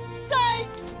 Ha! Psych!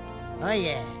 Oh,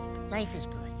 yeah, life is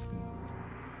good.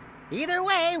 Either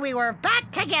way, we were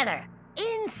back together.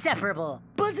 Inseparable,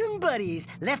 bosom buddies,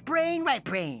 left brain, right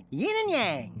brain, yin and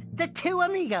yang, the two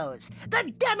amigos,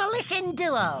 the demolition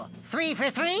duo, 3 for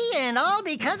 3 and all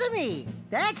because of me.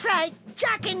 That's right,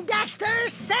 Jak and Daxter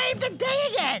saved the day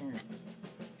again.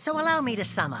 So allow me to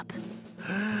sum up.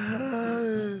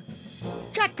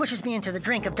 Jak pushes me into the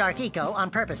drink of dark eco, on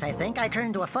purpose, I think. I turn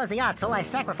into a fuzzy Otzel. I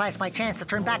sacrifice my chance to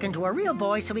turn back into a real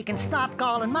boy so we can stop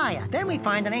Gall and Maya. Then we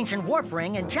find an ancient warp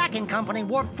ring, and Jak and company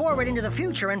warp forward into the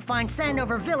future and find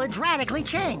Sandover Village radically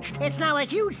changed. It's now a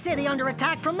huge city under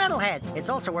attack from metalheads. It's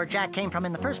also where Jak came from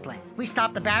in the first place. We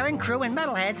stop the Baron, crew, and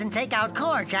metalheads and take out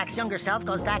Core. Jak's younger self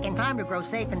goes back in time to grow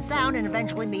safe and sound and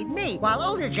eventually meet me, while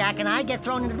older Jak and I get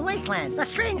thrown into the wasteland. A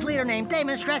strange leader named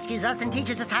Damus rescues us and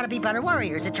teaches us how to be better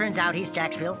warriors. It turns out he's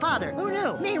Jak's real father. Who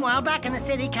knew? Meanwhile, back in the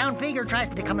city, Count Vigor tries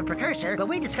to become a precursor, but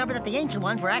we discover that the ancient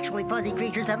ones were actually fuzzy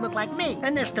creatures that look like me,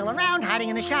 and they're still around, hiding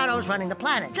in the shadows, running the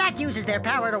planet. Jak uses their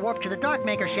power to warp to the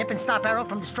Darkmaker ship and stop Arrow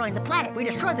from destroying the planet. We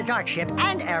destroy the Dark ship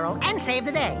and Arrow and save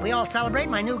the day. We all celebrate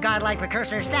my new godlike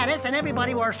precursor status, and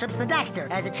everybody worships the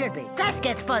Daxter, as it should be. Gus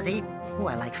gets fuzzy. Ooh,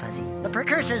 I like fuzzy. The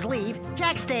precursors leave,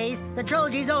 Jak stays, the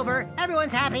trilogy's over,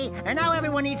 everyone's happy, and now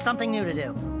everyone needs something new to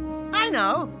do. I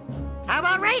know! How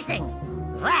about racing?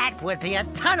 That would be a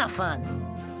ton of fun.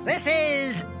 This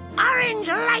is Orange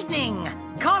Lightning,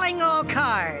 calling all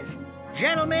cars.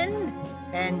 Gentlemen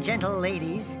and gentle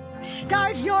ladies,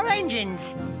 start your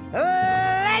engines.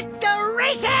 Let the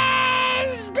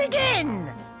races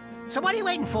begin! So what are you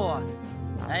waiting for?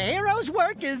 A hero's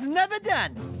work is never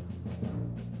done.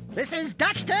 This is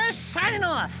Daxter signing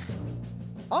off.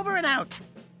 Over and out.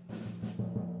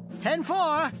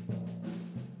 10-4.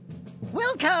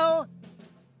 Wilco!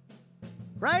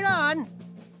 Right on.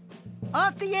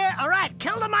 Off the air. All right,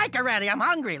 kill the mic already. I'm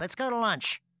hungry. Let's go to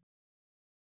lunch.